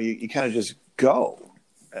 you kind of just go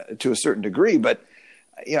to a certain degree. But,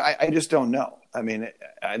 I just don't know. I mean,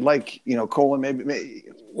 I'd like, Colin, maybe.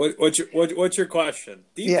 What's your question?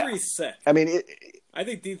 D3 is sick. I mean, I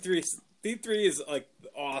think D3 is like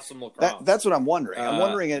awesome lacrosse. That's what I'm wondering. I'm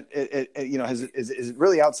wondering, is it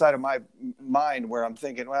really outside of my mind where I'm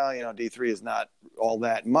thinking, well, D3 is not all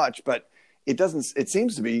that much, but it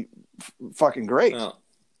seems to be fucking great.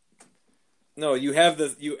 No, you have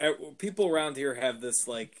this. People around here have this,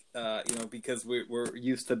 like, because we're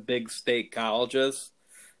used to big state colleges.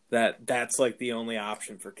 That's like the only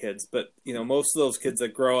option for kids. But, most of those kids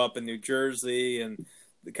that grow up in New Jersey and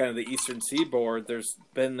kind of the Eastern Seaboard, there's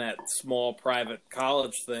been that small private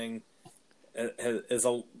college thing. There's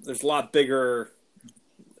a lot bigger.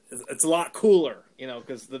 It's a lot cooler,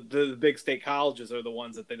 because the big state colleges are the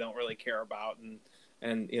ones that they don't really care about.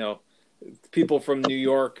 And people from New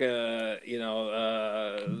York,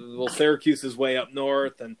 Syracuse is way up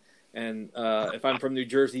north. And if I'm from New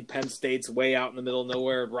Jersey, Penn State's way out in the middle of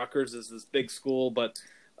nowhere. Rutgers is this big school, but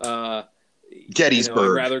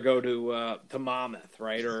Gettysburg. I'd rather go to Monmouth,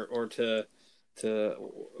 right, or to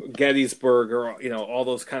Gettysburg, or all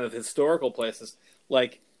those kind of historical places.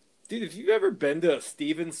 Like, dude, if you've ever been to a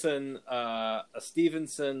Stevenson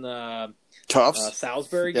Tufts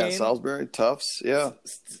Salisbury game, Salisbury Tufts, yeah,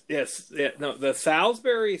 the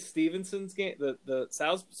Salisbury Stevenson's game, the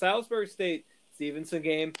Salisbury State Stevenson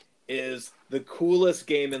game is the coolest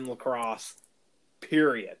game in lacrosse,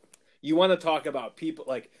 period. You want to talk about people,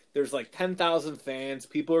 like, there's like 10,000 fans.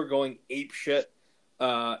 People are going ape shit.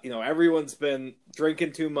 Everyone's been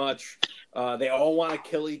drinking too much. They all want to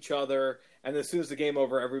kill each other. And as soon as the game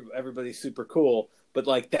over, everybody's super cool. But,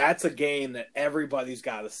 like, that's a game that everybody's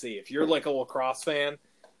got to see. If you're like a lacrosse fan,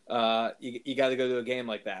 you got to go to a game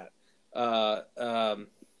like that. And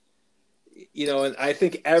I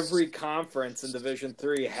think every conference in Division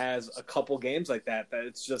III has a couple games like that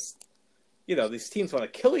it's just, these teams want to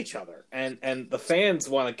kill each other, and the fans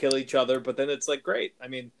want to kill each other, but then it's like, great. I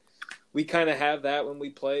mean, we kind of have that when we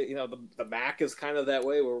play, the MAC is kind of that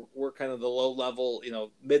way, where we're kind of the low level,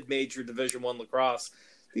 mid-major Division I lacrosse.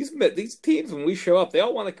 These teams, when we show up,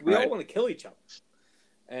 all want to kill each other.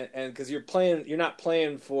 And because you're not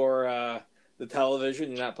playing for the television,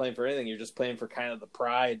 you're not playing for anything. You're just playing for kind of the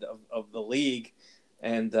pride of the league,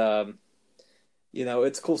 and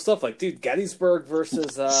it's cool stuff. Like, dude, Gettysburg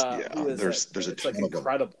versus there's a ton of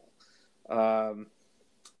incredible.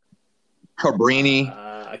 Cabrini.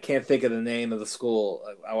 I can't think of the name of the school.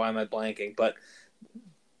 Why am I blanking? But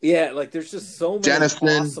yeah, like, there's just so many. Denison,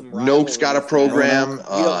 awesome Noak's got a program.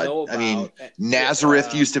 Nazareth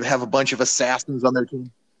Nazareth used to have a bunch of assassins on their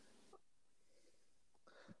team.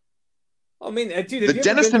 I mean, dude, the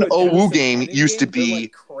Denison OU game used to be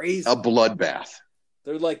like crazy. A bloodbath.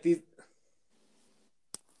 They're like these.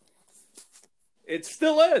 It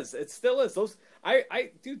still is. Those,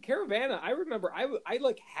 dude, Caravana. I remember. I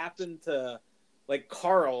like happened to, like,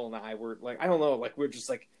 Carl and I were like, I don't know, like, we're just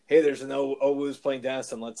like, hey, there's an OU's playing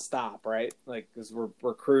Denison. Let's stop, right? Like, because we're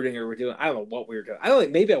recruiting or we're doing. I don't know what we were doing. I don't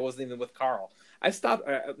think maybe I wasn't even with Carl. I stopped.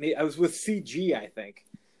 I was with CG, I think,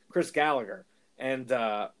 Chris Gallagher. And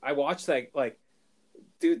I watched that, like,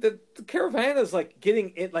 dude, the Caravana's like getting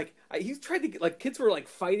in, like, he's trying to get, like, kids were like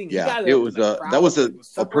fighting. Yeah, it was that was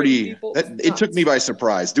a pretty. It took me by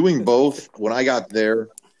surprise doing both when I got there.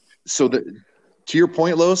 So to your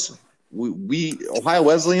point, Los, we Ohio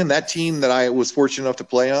Wesleyan, that team that I was fortunate enough to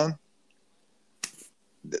play on,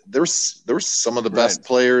 there's some of the best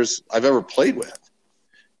players I've ever played with.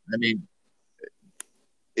 I mean.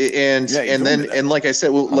 And like I said,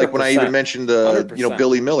 like when I even mentioned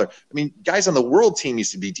Billy Miller, I mean, guys on the world team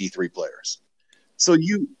used to be D3 players. So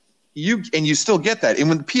you still get that. And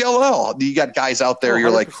when the PLL, you got guys out there, you're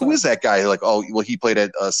like, who is that guy? You're like, oh, well, he played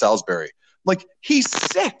at Salisbury. I'm like, he's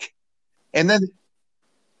sick. And then,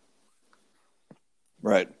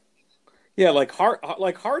 right, yeah, like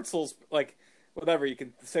Hartzell's, like, whatever, you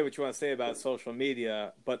can say what you want to say about social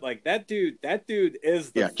media, but like that dude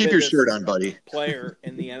is the keep your shirt on, buddy. Player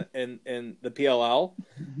in the PLL.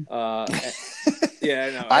 No,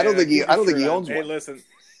 I don't think he owns one. Hey, listen.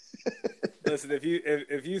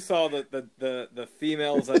 If you saw the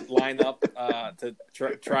females that line up to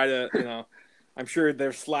try to, I'm sure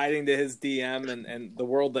they're sliding to his DM and the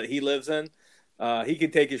world that he lives in. He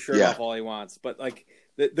can take his shirt off all he wants, but like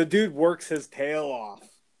the dude works his tail off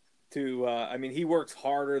to. I mean, he works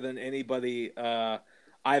harder than anybody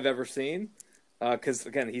I've ever seen. Because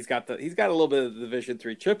again, he's got a little bit of the Division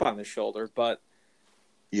III chip on his shoulder, but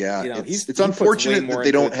yeah, it's unfortunate that they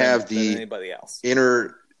don't have the anybody else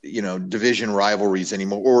inter division rivalries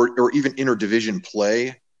anymore, or even interdivision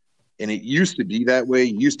play. And it used to be that way.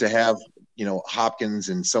 You used to have Hopkins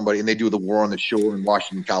and somebody, and they do the War on the Shore, and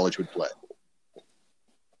Washington College would play.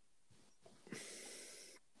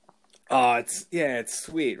 Oh, it's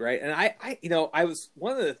sweet, right? And I was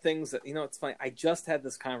one of the things that it's funny. I just had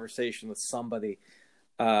this conversation with somebody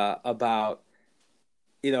about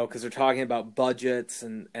because they're talking about budgets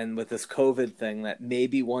and with this COVID thing, that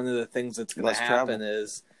maybe one of the things that's going to happen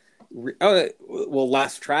is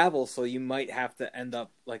less travel. So you might have to end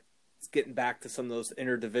up like getting back to some of those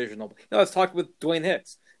interdivisional. I was talking with Dwayne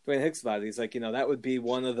Hicks about it. He's like, that would be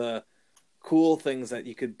one of the cool things that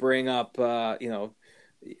you could bring up. Or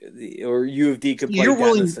U of D could play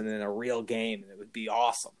Denison in a real game, and it would be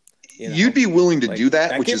awesome. You'd be willing to do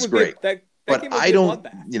that, which is great. But I don't,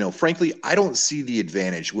 frankly, I don't see the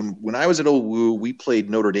advantage. When I was at OU, we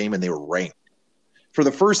played Notre Dame, and they were ranked. For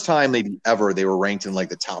the first time maybe ever, they were ranked in like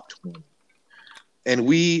the top 20. And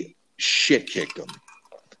we shit kicked them.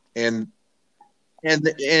 And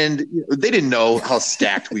they didn't know how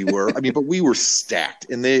stacked we were. I mean, but we were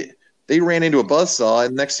stacked. And they ran into a buzzsaw,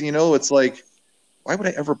 and next thing you know, it's like, why would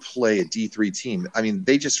I ever play a D3 team? I mean,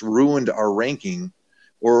 they just ruined our ranking,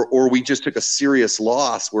 or we just took a serious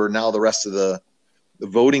loss where now the rest of the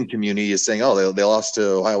voting community is saying, oh, they lost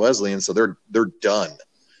to Ohio Wesleyan, so they're done.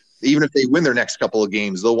 Even if they win their next couple of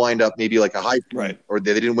games, they'll wind up maybe like a high point, right, or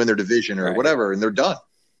they didn't win their division or whatever, and they're done.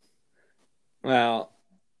 Well,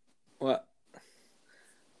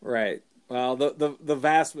 right. Well, the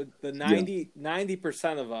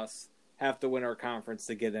 90% of us have to win our conference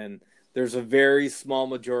to get in. There's a very small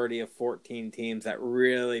majority of 14 teams that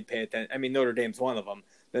really pay attention. I mean, Notre Dame's one of them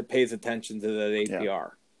that pays attention to the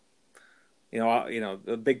APR. Yeah.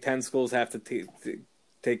 The Big Ten schools have to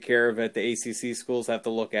take care of it. The ACC schools have to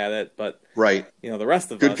look at it, but right. The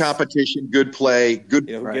rest of good us, competition, good play,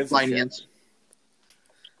 good finance.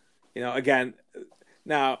 Again,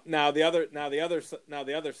 now the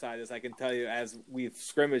other side is, I can tell you, as we've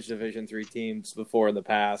scrimmaged Division III teams before in the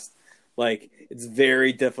past. Like, it's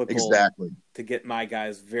very difficult to get my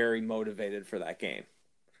guys very motivated for that game.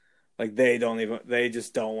 Like, they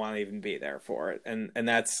just don't want to even be there for it. And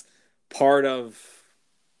that's part of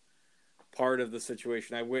the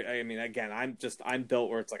situation. I mean, again, I'm built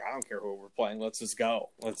where it's like, I don't care who we're playing. Let's just go.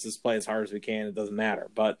 Let's just play as hard as we can. It doesn't matter.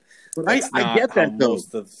 But I get that, though.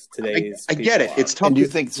 Most of today's I get it. It's tough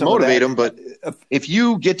to motivate them, but if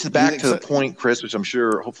you get back to the point, Chris, which I'm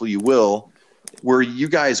sure hopefully you will, where you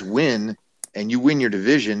guys win and you win your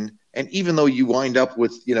division, and even though you wind up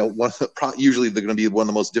with usually they're going to be one of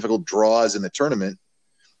the most difficult draws in the tournament,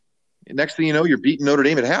 next thing you know, you're beating Notre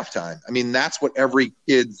Dame at halftime. I mean, that's what every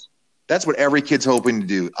kid's hoping to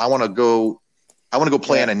do. I want to go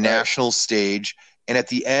play on a national stage, and at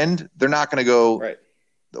the end, they're not going to go. Right.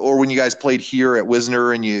 Or when you guys played here at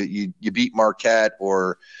Wisner and you beat Marquette,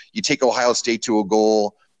 or you take Ohio State to a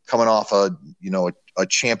goal coming off a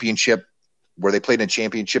championship, where they played in a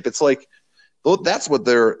championship, it's like, well, that's what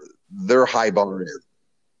their high bar is.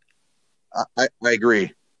 I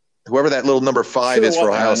agree. Whoever that little number 5 is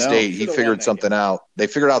for Ohio State, he figured something out. They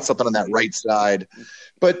figured out something on that right side.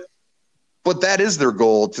 But that is their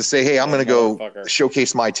goal, to say, hey, I'm going to go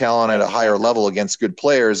showcase my talent at a higher level against good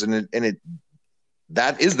players, and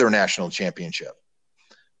that is their national championship.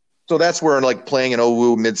 So that's where, like, playing an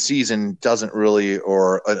OU midseason doesn't really,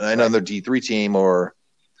 or another D3 team, or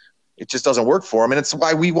it just doesn't work for them. And it's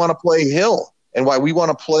why we want to play Hill and why we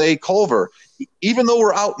want to play Culver. Even though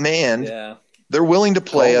we're outmanned, they're willing to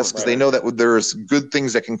play us because they know that there's good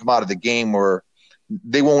things that can come out of the game where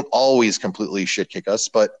they won't always completely shit kick us.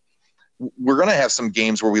 But we're going to have some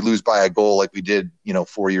games where we lose by a goal like we did,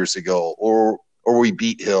 4 years ago, or we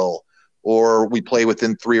beat Hill, or we play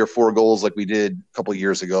within 3 or 4 goals like we did a couple of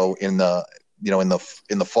years ago in the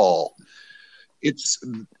fall.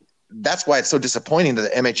 That's why it's so disappointing that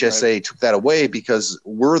the MHSA took that away, because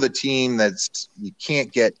we're the team you can't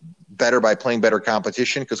get better by playing better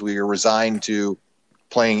competition, because we are resigned to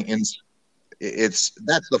playing in.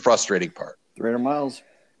 That's the frustrating part. 300 miles.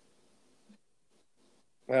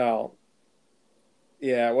 Well,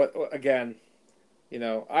 yeah. What again?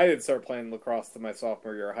 I didn't start playing lacrosse to my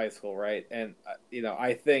sophomore year of high school, right? And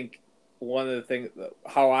I think one of the things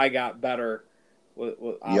how I got better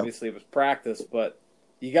was obviously it was practice, but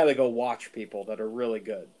you got to go watch people that are really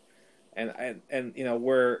good. And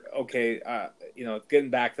we're okay.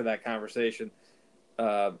 Getting back to that conversation,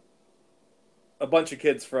 a bunch of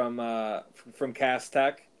kids from Cass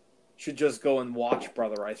Tech should just go and watch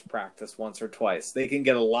Brother Rice practice once or twice. They can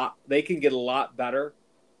get a lot better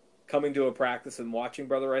coming to a practice and watching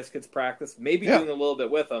Brother Rice kids practice. Maybe doing a little bit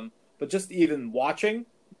with them, but just even watching.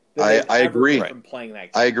 I agree. From playing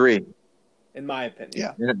that game, I agree. In my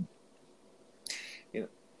opinion. Yeah.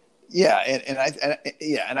 Yeah. And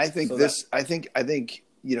I think I think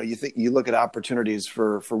you look at opportunities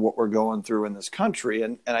for what we're going through in this country,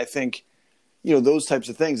 and I think those types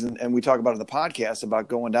of things, and we talk about in the podcast about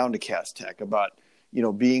going down to Cass Tech, about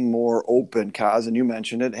being more open, Kaz, and you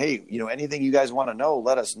mentioned it. Hey, anything you guys want to know,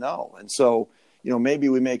 let us know. And so maybe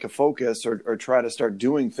we make a focus or try to start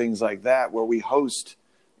doing things like that where we host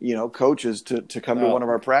coaches to come to one of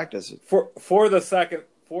our practices. For the second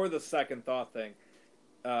thought thing,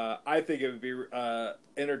 I think it would be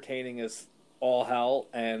entertaining as all hell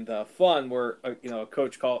and fun. Where a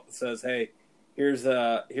coach says, "Hey, here's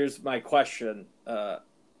my question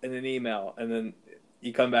in an email," and then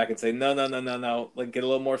you come back and say, "No, like get a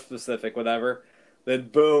little more specific, whatever." Then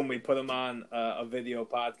boom, we put them on a video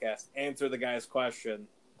podcast, answer the guy's question,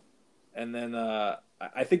 and then I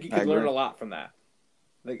think you could learn a lot from that.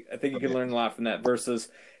 I think you can learn a lot from that versus,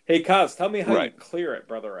 "Hey, Kaz, tell me how you clear it,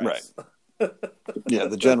 Brother Rice." Right. Yeah,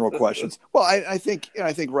 the general questions. Well, I think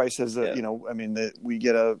Rice has we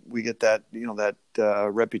get that that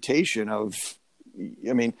reputation of,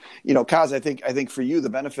 Kaz, I think for you the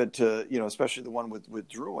benefit to especially the one with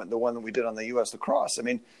Drew and the one that we did on the U.S. lacrosse.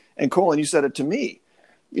 And Colin, you said it to me.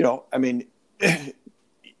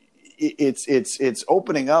 It's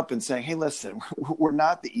opening up and saying, hey, listen, we're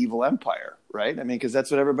not the evil empire, right? Because that's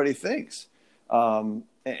what everybody thinks.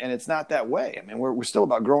 And it's not that way. We're still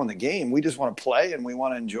about growing the game. We just want to play and we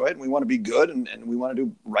want to enjoy it and we want to be good and we want to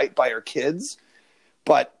do right by our kids.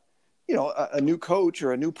 But, a new coach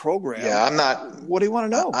or a new program. Yeah, I'm not. What do you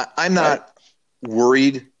want to know? I'm not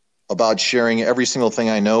worried about sharing every single thing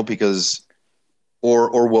I know because,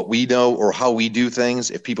 or what we know or how we do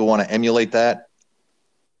things. If people want to emulate that,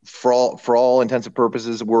 for all intents and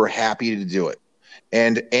purposes, we're happy to do it.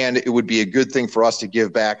 And it would be a good thing for us to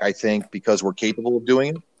give back, I think, because we're capable of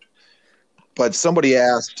doing it. But somebody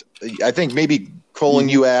asked, I think maybe Colin,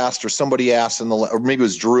 you asked, or somebody asked or maybe it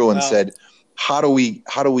was Drew and said, how do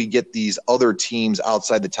we get these other teams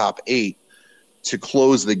outside the top 8 to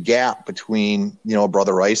close the gap between,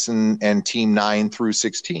 Brother Rice and team 9 through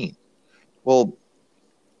 16? Well,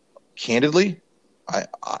 candidly,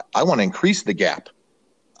 I want to increase the gap.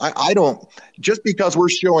 I don't, just because we're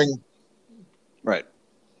showing. Right.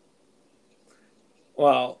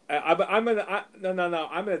 Well, I'm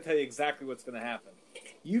gonna tell you exactly what's gonna happen.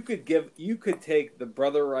 You could take the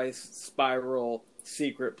Brother Rice Spiral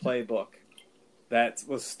secret playbook that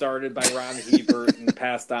was started by Ron Hebert and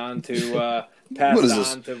passed on to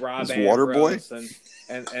Rob Ambrose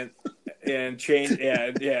and changed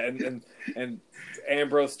and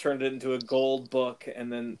Ambrose turned it into a gold book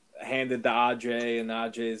and then handed to Ajay, and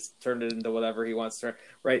Ajay's turned it into whatever he wants to.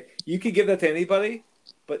 Right? You could give that to anybody,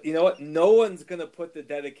 but you know what? No one's going to put the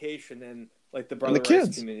dedication in like the Brother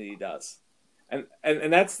Rice community does, and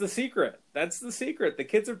that's the secret. That's the secret. The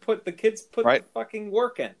kids put the fucking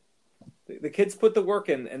work in. The kids put the work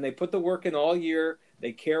in, and they put the work in all year.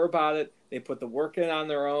 They care about it. They put the work in on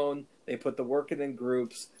their own. They put the work in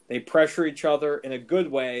groups. They pressure each other in a good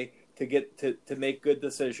way to get to make good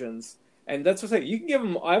decisions. And that's what I'm saying. You can give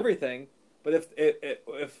them everything, but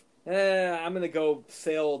if I'm going to go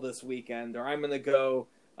sail this weekend, or I'm going to go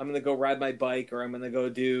ride my bike, or I'm going to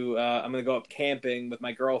go up camping with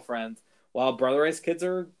my girlfriend, while Brother Rice kids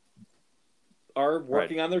are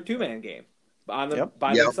working on their 2-man game by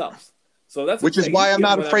themselves. So that's which is why I'm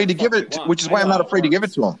not afraid to give it. Which is why I'm not afraid to give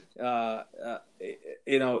it to them.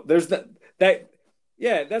 There's that.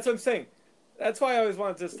 Yeah, that's what I'm saying. That's why I always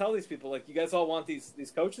want to just tell these people, like, you guys all want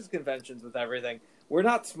these coaches conventions with everything. We're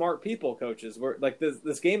not smart people, coaches. We're like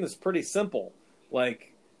this game is pretty simple.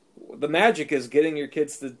 Like, the magic is getting your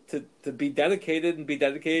kids to be dedicated and be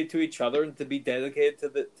dedicated to each other and to be dedicated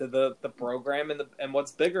to the program and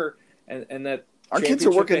what's bigger and that. Our kids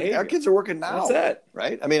are working. Behavior. Our kids are working now. That's it,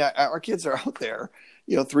 right? Our kids are out there,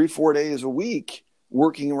 3-4 days a week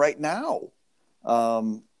working right now,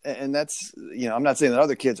 and that's I'm not saying that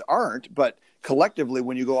other kids aren't, but collectively,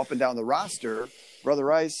 when you go up and down the roster, Brother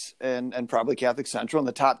Rice and probably Catholic Central and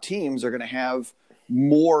the top teams are going to have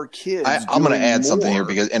more kids. I'm going to add something here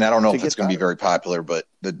and I don't know if it's going to be very popular, but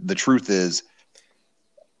the truth is,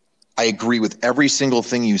 I agree with every single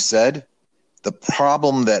thing you said. The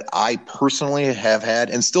problem that I personally have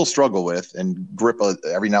had and still struggle with, and Grip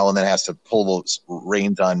every now and then has to pull those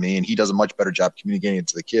reins on me, and he does a much better job communicating it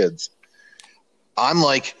to the kids. I'm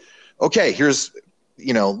like, okay, here's,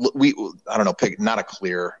 I don't know, pick not a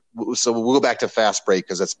clear. So we'll go back to fast break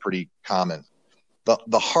because that's pretty common.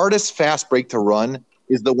 The hardest fast break to run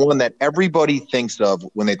is the one that everybody thinks of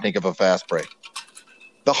when they think of a fast break.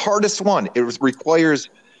 The hardest one, it requires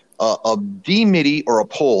a D midi or a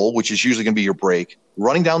pole, which is usually going to be your break,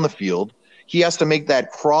 running down the field. He has to make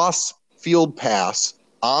that cross field pass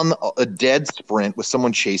on a dead sprint with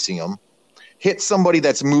someone chasing him, hit somebody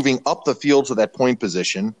that's moving up the field to that point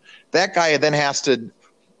position. That guy then has to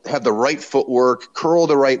have the right footwork, curl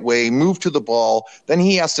the right way, move to the ball. Then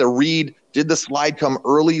he has to read, did the slide come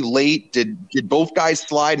early, late? Did both guys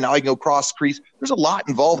slide? Now I can go cross crease. There's a lot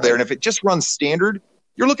involved there. And if it just runs standard,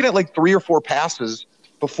 you're looking at like 3 or 4 passes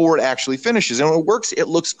before it actually finishes. And when it works, it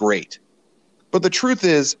looks great. But the truth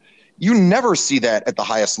is, you never see that at the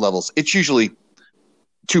highest levels. It's usually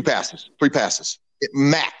 2 passes, 3 passes,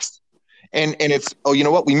 max. And it's, oh, you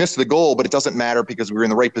know what? We missed the goal, but it doesn't matter because we were in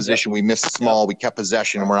the right position. We missed small. We kept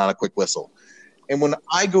possession, and we're on a quick whistle. And when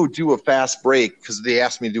I go do a fast break, because they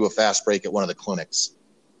asked me to do a fast break at one of the clinics.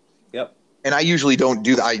 Yep. And I usually don't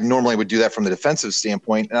do that. I normally would do that from the defensive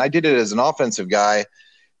standpoint. And I did it as an offensive guy.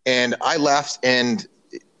 And I left, and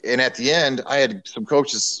at the end, I had some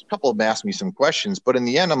coaches, a couple of them asked me some questions. But in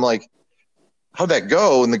the end, I'm like, how'd that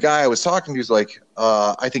go? And the guy I was talking to was like,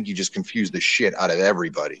 I think you just confused the shit out of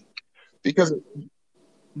everybody. Because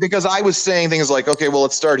I was saying things like, okay, well,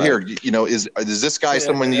 let's start here. Is this guy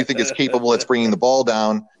someone you think is capable that's bringing the ball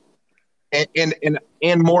down?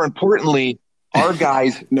 And more importantly, our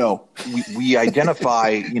guys know we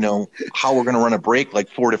identify, how we're going to run a break like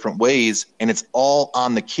 4 different ways, and it's all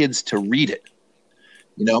on the kids to read it.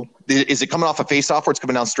 Is it coming off a face-off where it's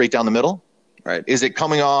coming down straight down the middle? Right. Is it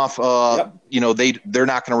coming off? They're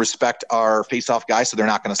not going to respect our face-off guy, so they're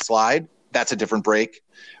not going to slide. That's a different break.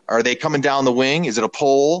 Are they coming down the wing? Is it a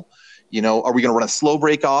pole? Are we going to run a slow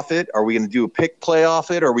break off it? Are we going to do a pick play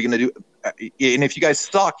off it? Are we going to do – and if you guys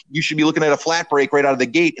suck, you should be looking at a flat break right out of the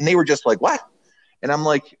gate. And they were just like, what? And I'm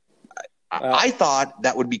like, I thought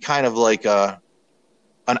that would be kind of like an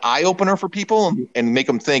eye-opener for people and make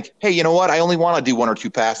them think, hey, you know what? I only want to do 1 or 2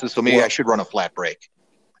 passes, so maybe I should run a flat break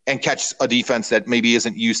and catch a defense that maybe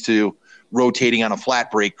isn't used to rotating on a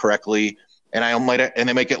flat break correctly. And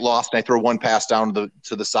they might get lost, and I throw 1 pass down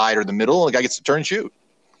to the side or the middle, and the guy gets to turn and shoot.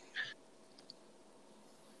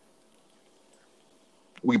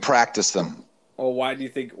 We practice them. Well, why do you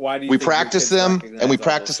think we practice them, and we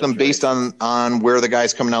practice them based on where the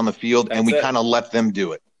guy's coming down the field, and we kind of let them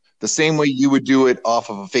do it the same way you would do it off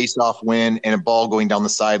of a face-off win and a ball going down the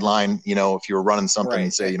sideline. If you were running something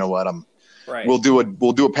and say, you know what, we'll do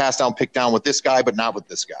a pass down, pick down with this guy, but not with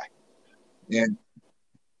this guy.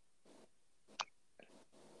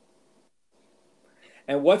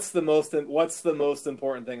 And what's the most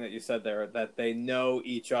important thing that you said there? That they know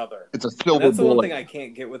each other. It's a silver bullet. That's the one thing I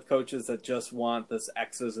can't get with coaches that just want this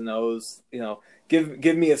X's and O's.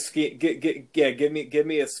 Give me a scheme. Give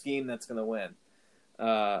me a scheme that's going to win.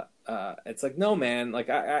 It's like, no, man. Like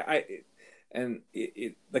the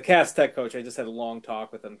Cass Tech coach, I just had a long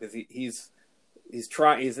talk with him because he's in his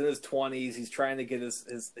 20s. He's trying to get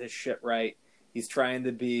his shit right. He's trying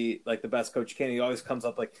to be like the best coach he can. He always comes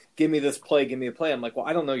up like, give me this play, give me a play. I'm like, well,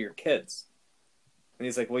 I don't know your kids. And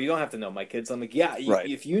he's like, well, you don't have to know my kids. I'm like, yeah, right.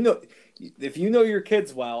 If you know your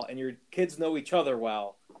kids well and your kids know each other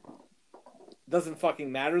well, it doesn't fucking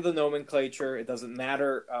matter the nomenclature. It doesn't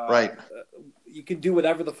matter. Right. You can do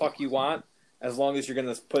whatever the fuck you want as long as you're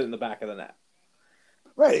going to put it in the back of the net.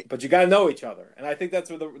 Right. But you got to know each other. And I think that's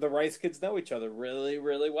where the Rice kids know each other really,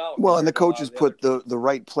 really well. Well, and the coaches put the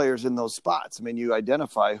right players in those spots. I mean, you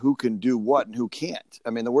identify who can do what and who can't. I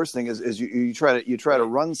mean, the worst thing is you try to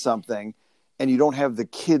run something and you don't have the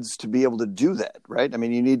kids to be able to do that, right? I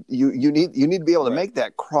mean, you need to be able to make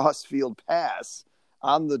that cross field pass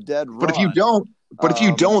on the dead run. But if you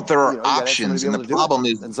don't, there are options. And the problem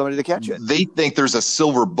is and somebody to catch it. They think there's a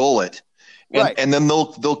silver bullet. And then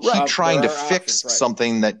they'll keep trying to fix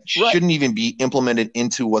something that shouldn't even be implemented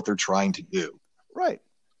into what they're trying to do. Right.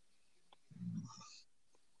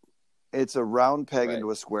 It's a round peg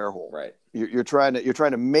into a square hole. Right. You're trying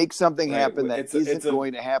to make something happen that isn't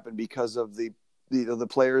going to happen because of the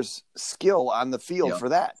player's skill on the field for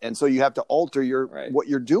that. And so you have to alter what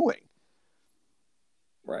you're doing.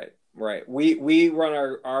 Right. Right. We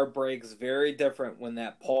run our breaks very different when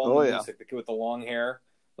that Paul Music, the kid with the long hair.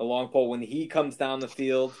 The long pole, when he comes down the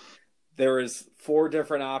field, there is 4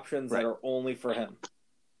 different options that are only for him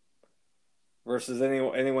versus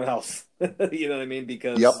anyone else. You know what I mean?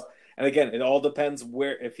 Because, and again, it all depends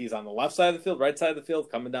if he's on the left side of the field, right side of the field,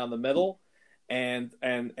 coming down the middle, and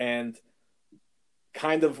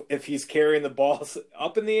kind of if he's carrying the balls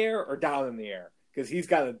up in the air or down in the air. Because he's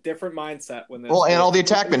got a different mindset when. Well, and all the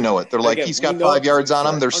attackmen know it. They're like, again, he's got 5 yards on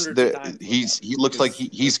him. He looks like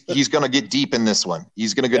he's going to get deep in this one.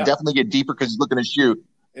 He's going to definitely get deeper because he's looking to shoot.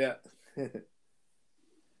 Yeah.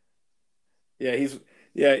 He's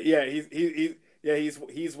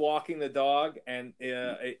walking the dog, and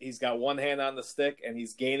he's got one hand on the stick, and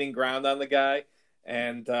he's gaining ground on the guy,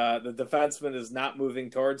 and the defenseman is not moving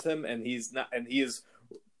towards him, and he is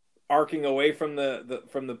arcing away from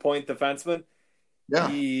the point defenseman. Yeah,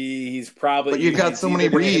 he's probably. But you've got so many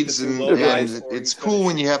reads, and it's cool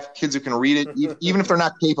when you have kids who can read it, even if they're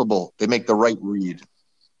not capable. They make the right read.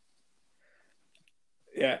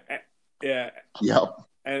 Yeah. Yep.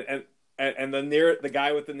 And the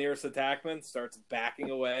guy with the nearest attackman starts backing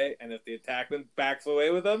away, and if the attackman backs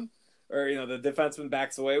away with him, or the defenseman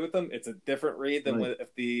backs away with him, it's a different read than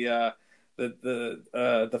if the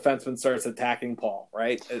defenseman starts attacking Paul,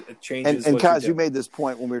 right? It changes. And Kaz, you made this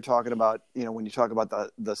point when we were talking about, when you talk about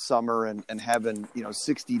the summer and having,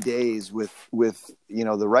 60 days with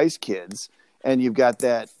the Rice kids, and you've got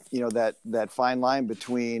that, that fine line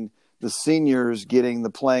between the seniors getting the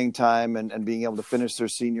playing time and being able to finish their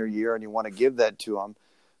senior year, and you want to give that to them.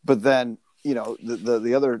 But then,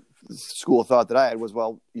 the other school of thought that I had was,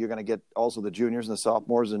 well, you're going to get also the juniors and the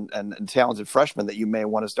sophomores and talented freshmen that you may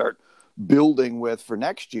want to start building with for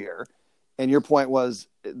next year. And your point was,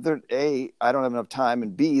 A, I don't have enough time,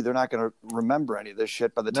 and B, they're not going to remember any of this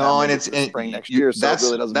shit by the time it's spring next year. So that's, it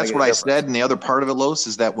really doesn't that's make what any I said. And the other part of it, Los,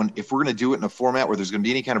 is that if we're going to do it in a format where there's going to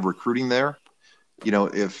be any kind of recruiting there,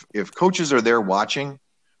 if coaches are there watching,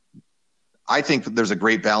 I think there's a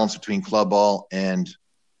great balance between club ball and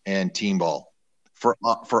team ball.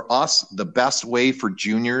 For us, the best way for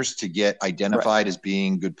juniors to get identified as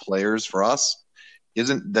being good players for us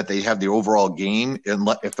isn't that they have the overall game. And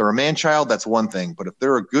if they're a man-child, that's one thing. But if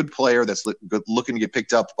they're a good player that's looking to get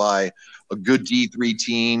picked up by a good D3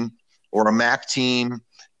 team or a MAC team,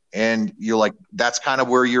 and you're like, that's kind of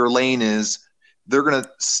where your lane is, they're going to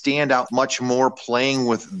stand out much more playing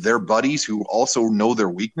with their buddies who also know their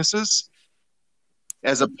weaknesses,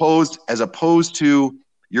 as opposed to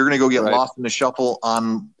you're going to go get lost in the shuffle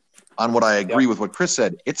on what I agree with what Chris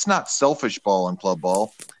said. It's not selfish ball and club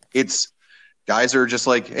ball. It's guys are just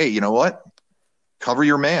like, hey, you know what? Cover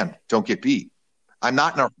your man. Don't get beat. I'm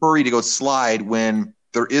not in a hurry to go slide when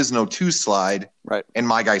there is no two slide and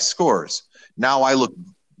my guy scores. Now I look,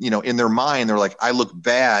 in their mind, they're like, I look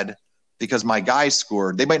bad because my guy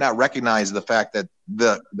scored. They might not recognize the fact that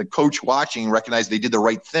the coach watching recognized they did the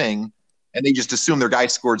right thing, and they just assume their guy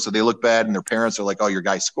scored, so they look bad, and their parents are like, "Oh, your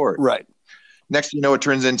guy scored." Right. Next, it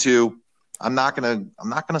turns into, I'm not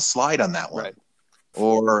gonna slide on that one,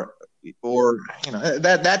 or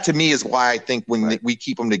that to me is why I think when we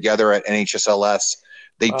keep them together at NHSLS,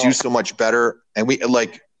 they do so much better, and we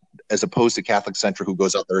as opposed to Catholic Central, who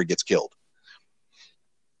goes out there and gets killed.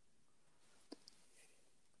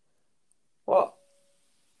 Well,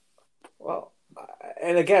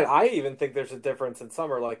 and again, I even think there's a difference in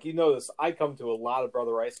summer. Like, this, I come to a lot of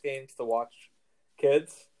Brother Rice games to watch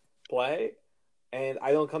kids play, and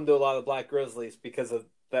I don't come to a lot of Black Grizzlies because of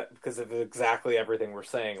exactly everything we're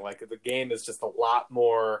saying. Like, the game is just a lot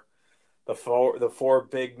more the four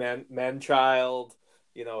big men child,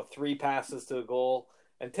 3 passes to a goal.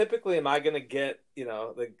 And typically, am I going to get,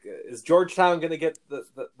 is Georgetown going to get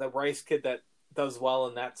the Rice kid that does well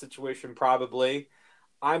in that situation? Probably.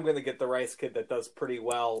 I'm going to get the Rice kid that does pretty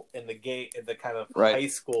well in the game, in the kind of high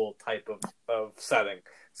school type of setting.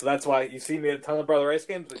 So that's why you see me at a ton of Brother Rice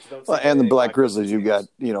games, but you don't see and the Black Grizzlies, you've got,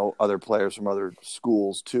 other players from other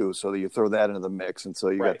schools too. So you throw that into the mix. And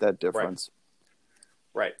so you got that difference.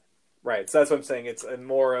 Right. So that's what I'm saying. It's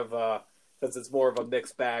more of a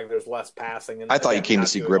mixed bag. There's less passing. And I thought you came to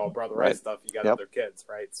see Grip. All Brother Rice stuff. You got other kids,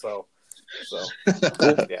 right? So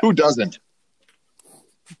Who doesn't?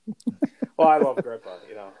 Well, I love Grippa.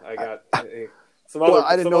 I got some other. Well,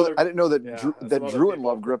 I didn't know that Druin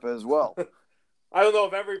loved Grippa as well. I don't know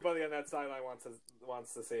if everybody on that sideline wants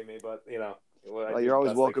to see me, but well, you're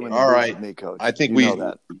always welcome in the all right, with me, Coach. I think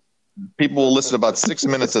people will listen to about 6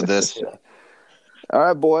 minutes of this. All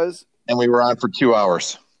right, boys, and we were on for 2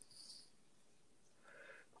 hours.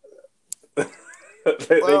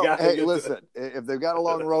 Listen, if they've got a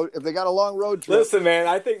long road, trip. Listen, man,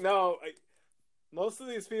 I think most of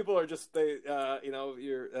these people are just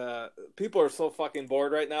people are so fucking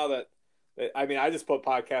bored right now that I just put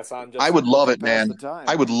podcasts on. I would love it, man.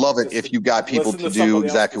 I would love it if you got people to do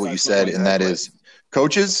exactly what you said, and that is,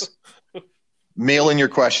 coaches, mail in your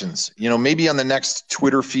questions. Maybe on the next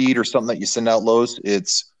Twitter feed or something that you send out, Lowe's,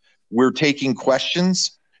 we're taking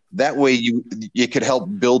questions That way you could help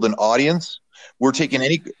build an audience. We're taking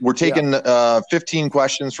 15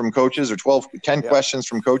 questions from coaches or 10 questions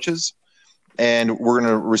from coaches, and we're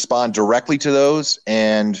going to respond directly to those.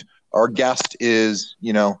 And our guest is,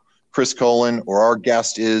 Chris Colin, or our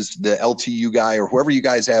guest is the LTU guy, or whoever you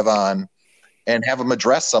guys have on, and have them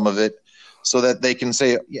address some of it so that they can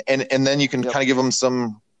say, and then you can kind of give them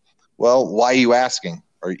some, well, why are you asking?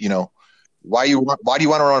 Or, why do you want to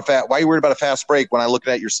run fast? Why are you worried about a fast break when I looked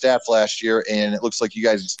at your stats last year and it looks like you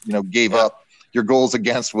guys, gave up? Your goals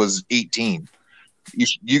against was 18.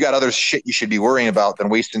 You got other shit you should be worrying about than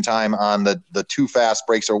wasting time on the 2 fast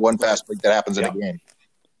breaks or 1 fast break that happens in a game.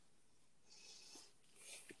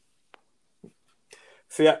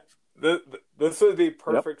 So this would be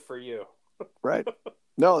perfect for you. Right.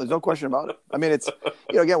 No, there's no question about it. I mean, it's,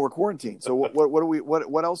 again, we're quarantined. So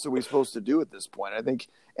what else are we supposed to do at this point? I think,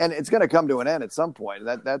 and it's going to come to an end at some point.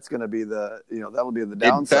 That's going to be that'll be the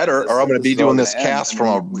downside. It better, or I'm going to be doing this cast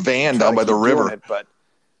from a van down by the river. But,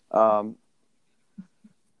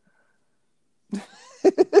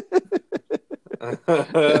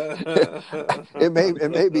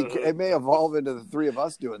 it may evolve into the 3 of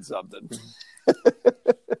us doing something.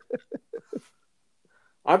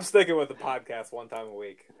 I'm sticking with the podcast 1 time a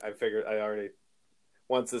week. I figured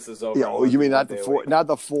once this is over. Yeah, you mean not the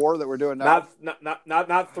 4 that we're doing now?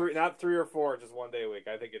 Not 3 or 4, just 1 day a week.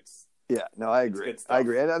 I think it's. Yeah, no, I agree. I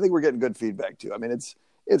agree, and I think we're getting good feedback too. I mean, it's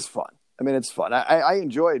fun. I mean, it's fun. I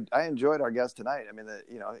enjoyed our guest tonight. I mean,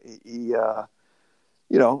 he's the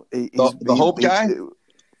hope guy.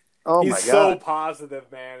 Oh he's my God, so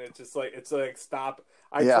positive, man. It's just like stop.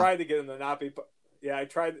 I tried to get him to not be. Yeah, I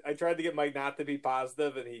tried to get Mike not to be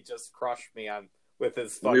positive, and he just crushed me with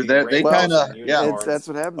his fucking. They kind of that's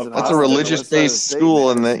what happens. It's a religious-based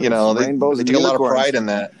school, and they take a lot of pride in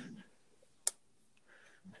that.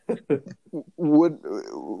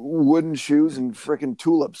 Wooden shoes and frickin'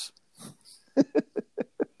 tulips.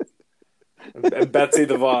 And Betsy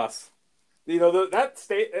DeVos. That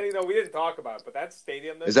state. We didn't talk about it, but that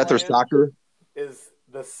stadium. Is that their soccer? Is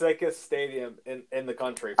the sickest stadium in the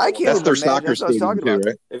country. I can't. That's their soccer stadium too,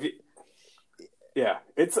 right?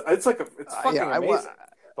 It's fucking amazing.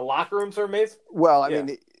 The locker rooms are amazing. Well, I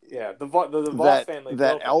mean, the Voss family.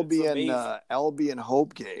 That Albion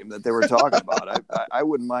Hope game that they were talking about. I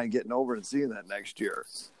wouldn't mind getting over and seeing that next year.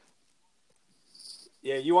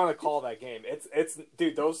 Yeah, you want to call that game? It's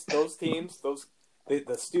dude. Those teams.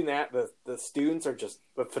 The students are just.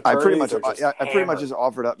 I pretty much just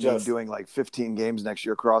offered up me doing like 15 games next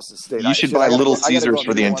year across the state. You should buy Little Caesars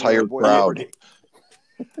for the entire crowd.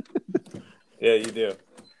 Yeah, you do.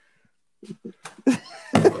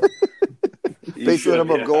 Based on the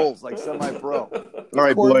number of goals, like semi-pro. All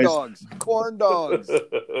right, boys. Corn dogs.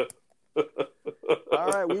 All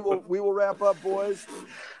right, we will wrap up, boys.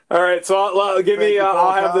 All right, so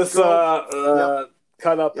I'll have this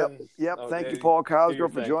cut up. Yep. Thank you, Paul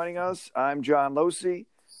Cosgrove, for joining us. I'm John Losey,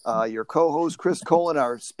 your co-host, Chris Colin,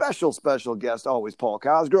 our special guest, always Paul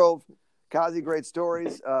Cosgrove. Kazi, great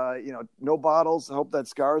stories. No bottles. I hope that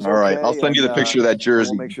scar's okay. All right, I'll send you the picture of that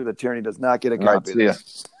jersey. We'll make sure that Tierney does not get a copy of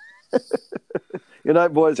this. See ya. Good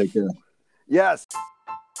night, boys. Take care. Yes.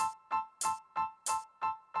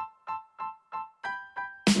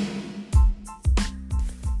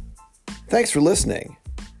 Thanks for listening.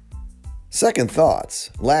 Second Thoughts,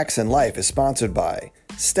 Lax in Life is sponsored by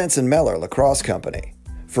Stenson Meller Lacrosse Company.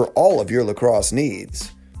 For all of your lacrosse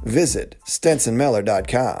needs, visit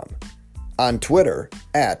stensonmeller.com. On Twitter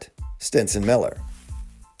 @StensonMiller.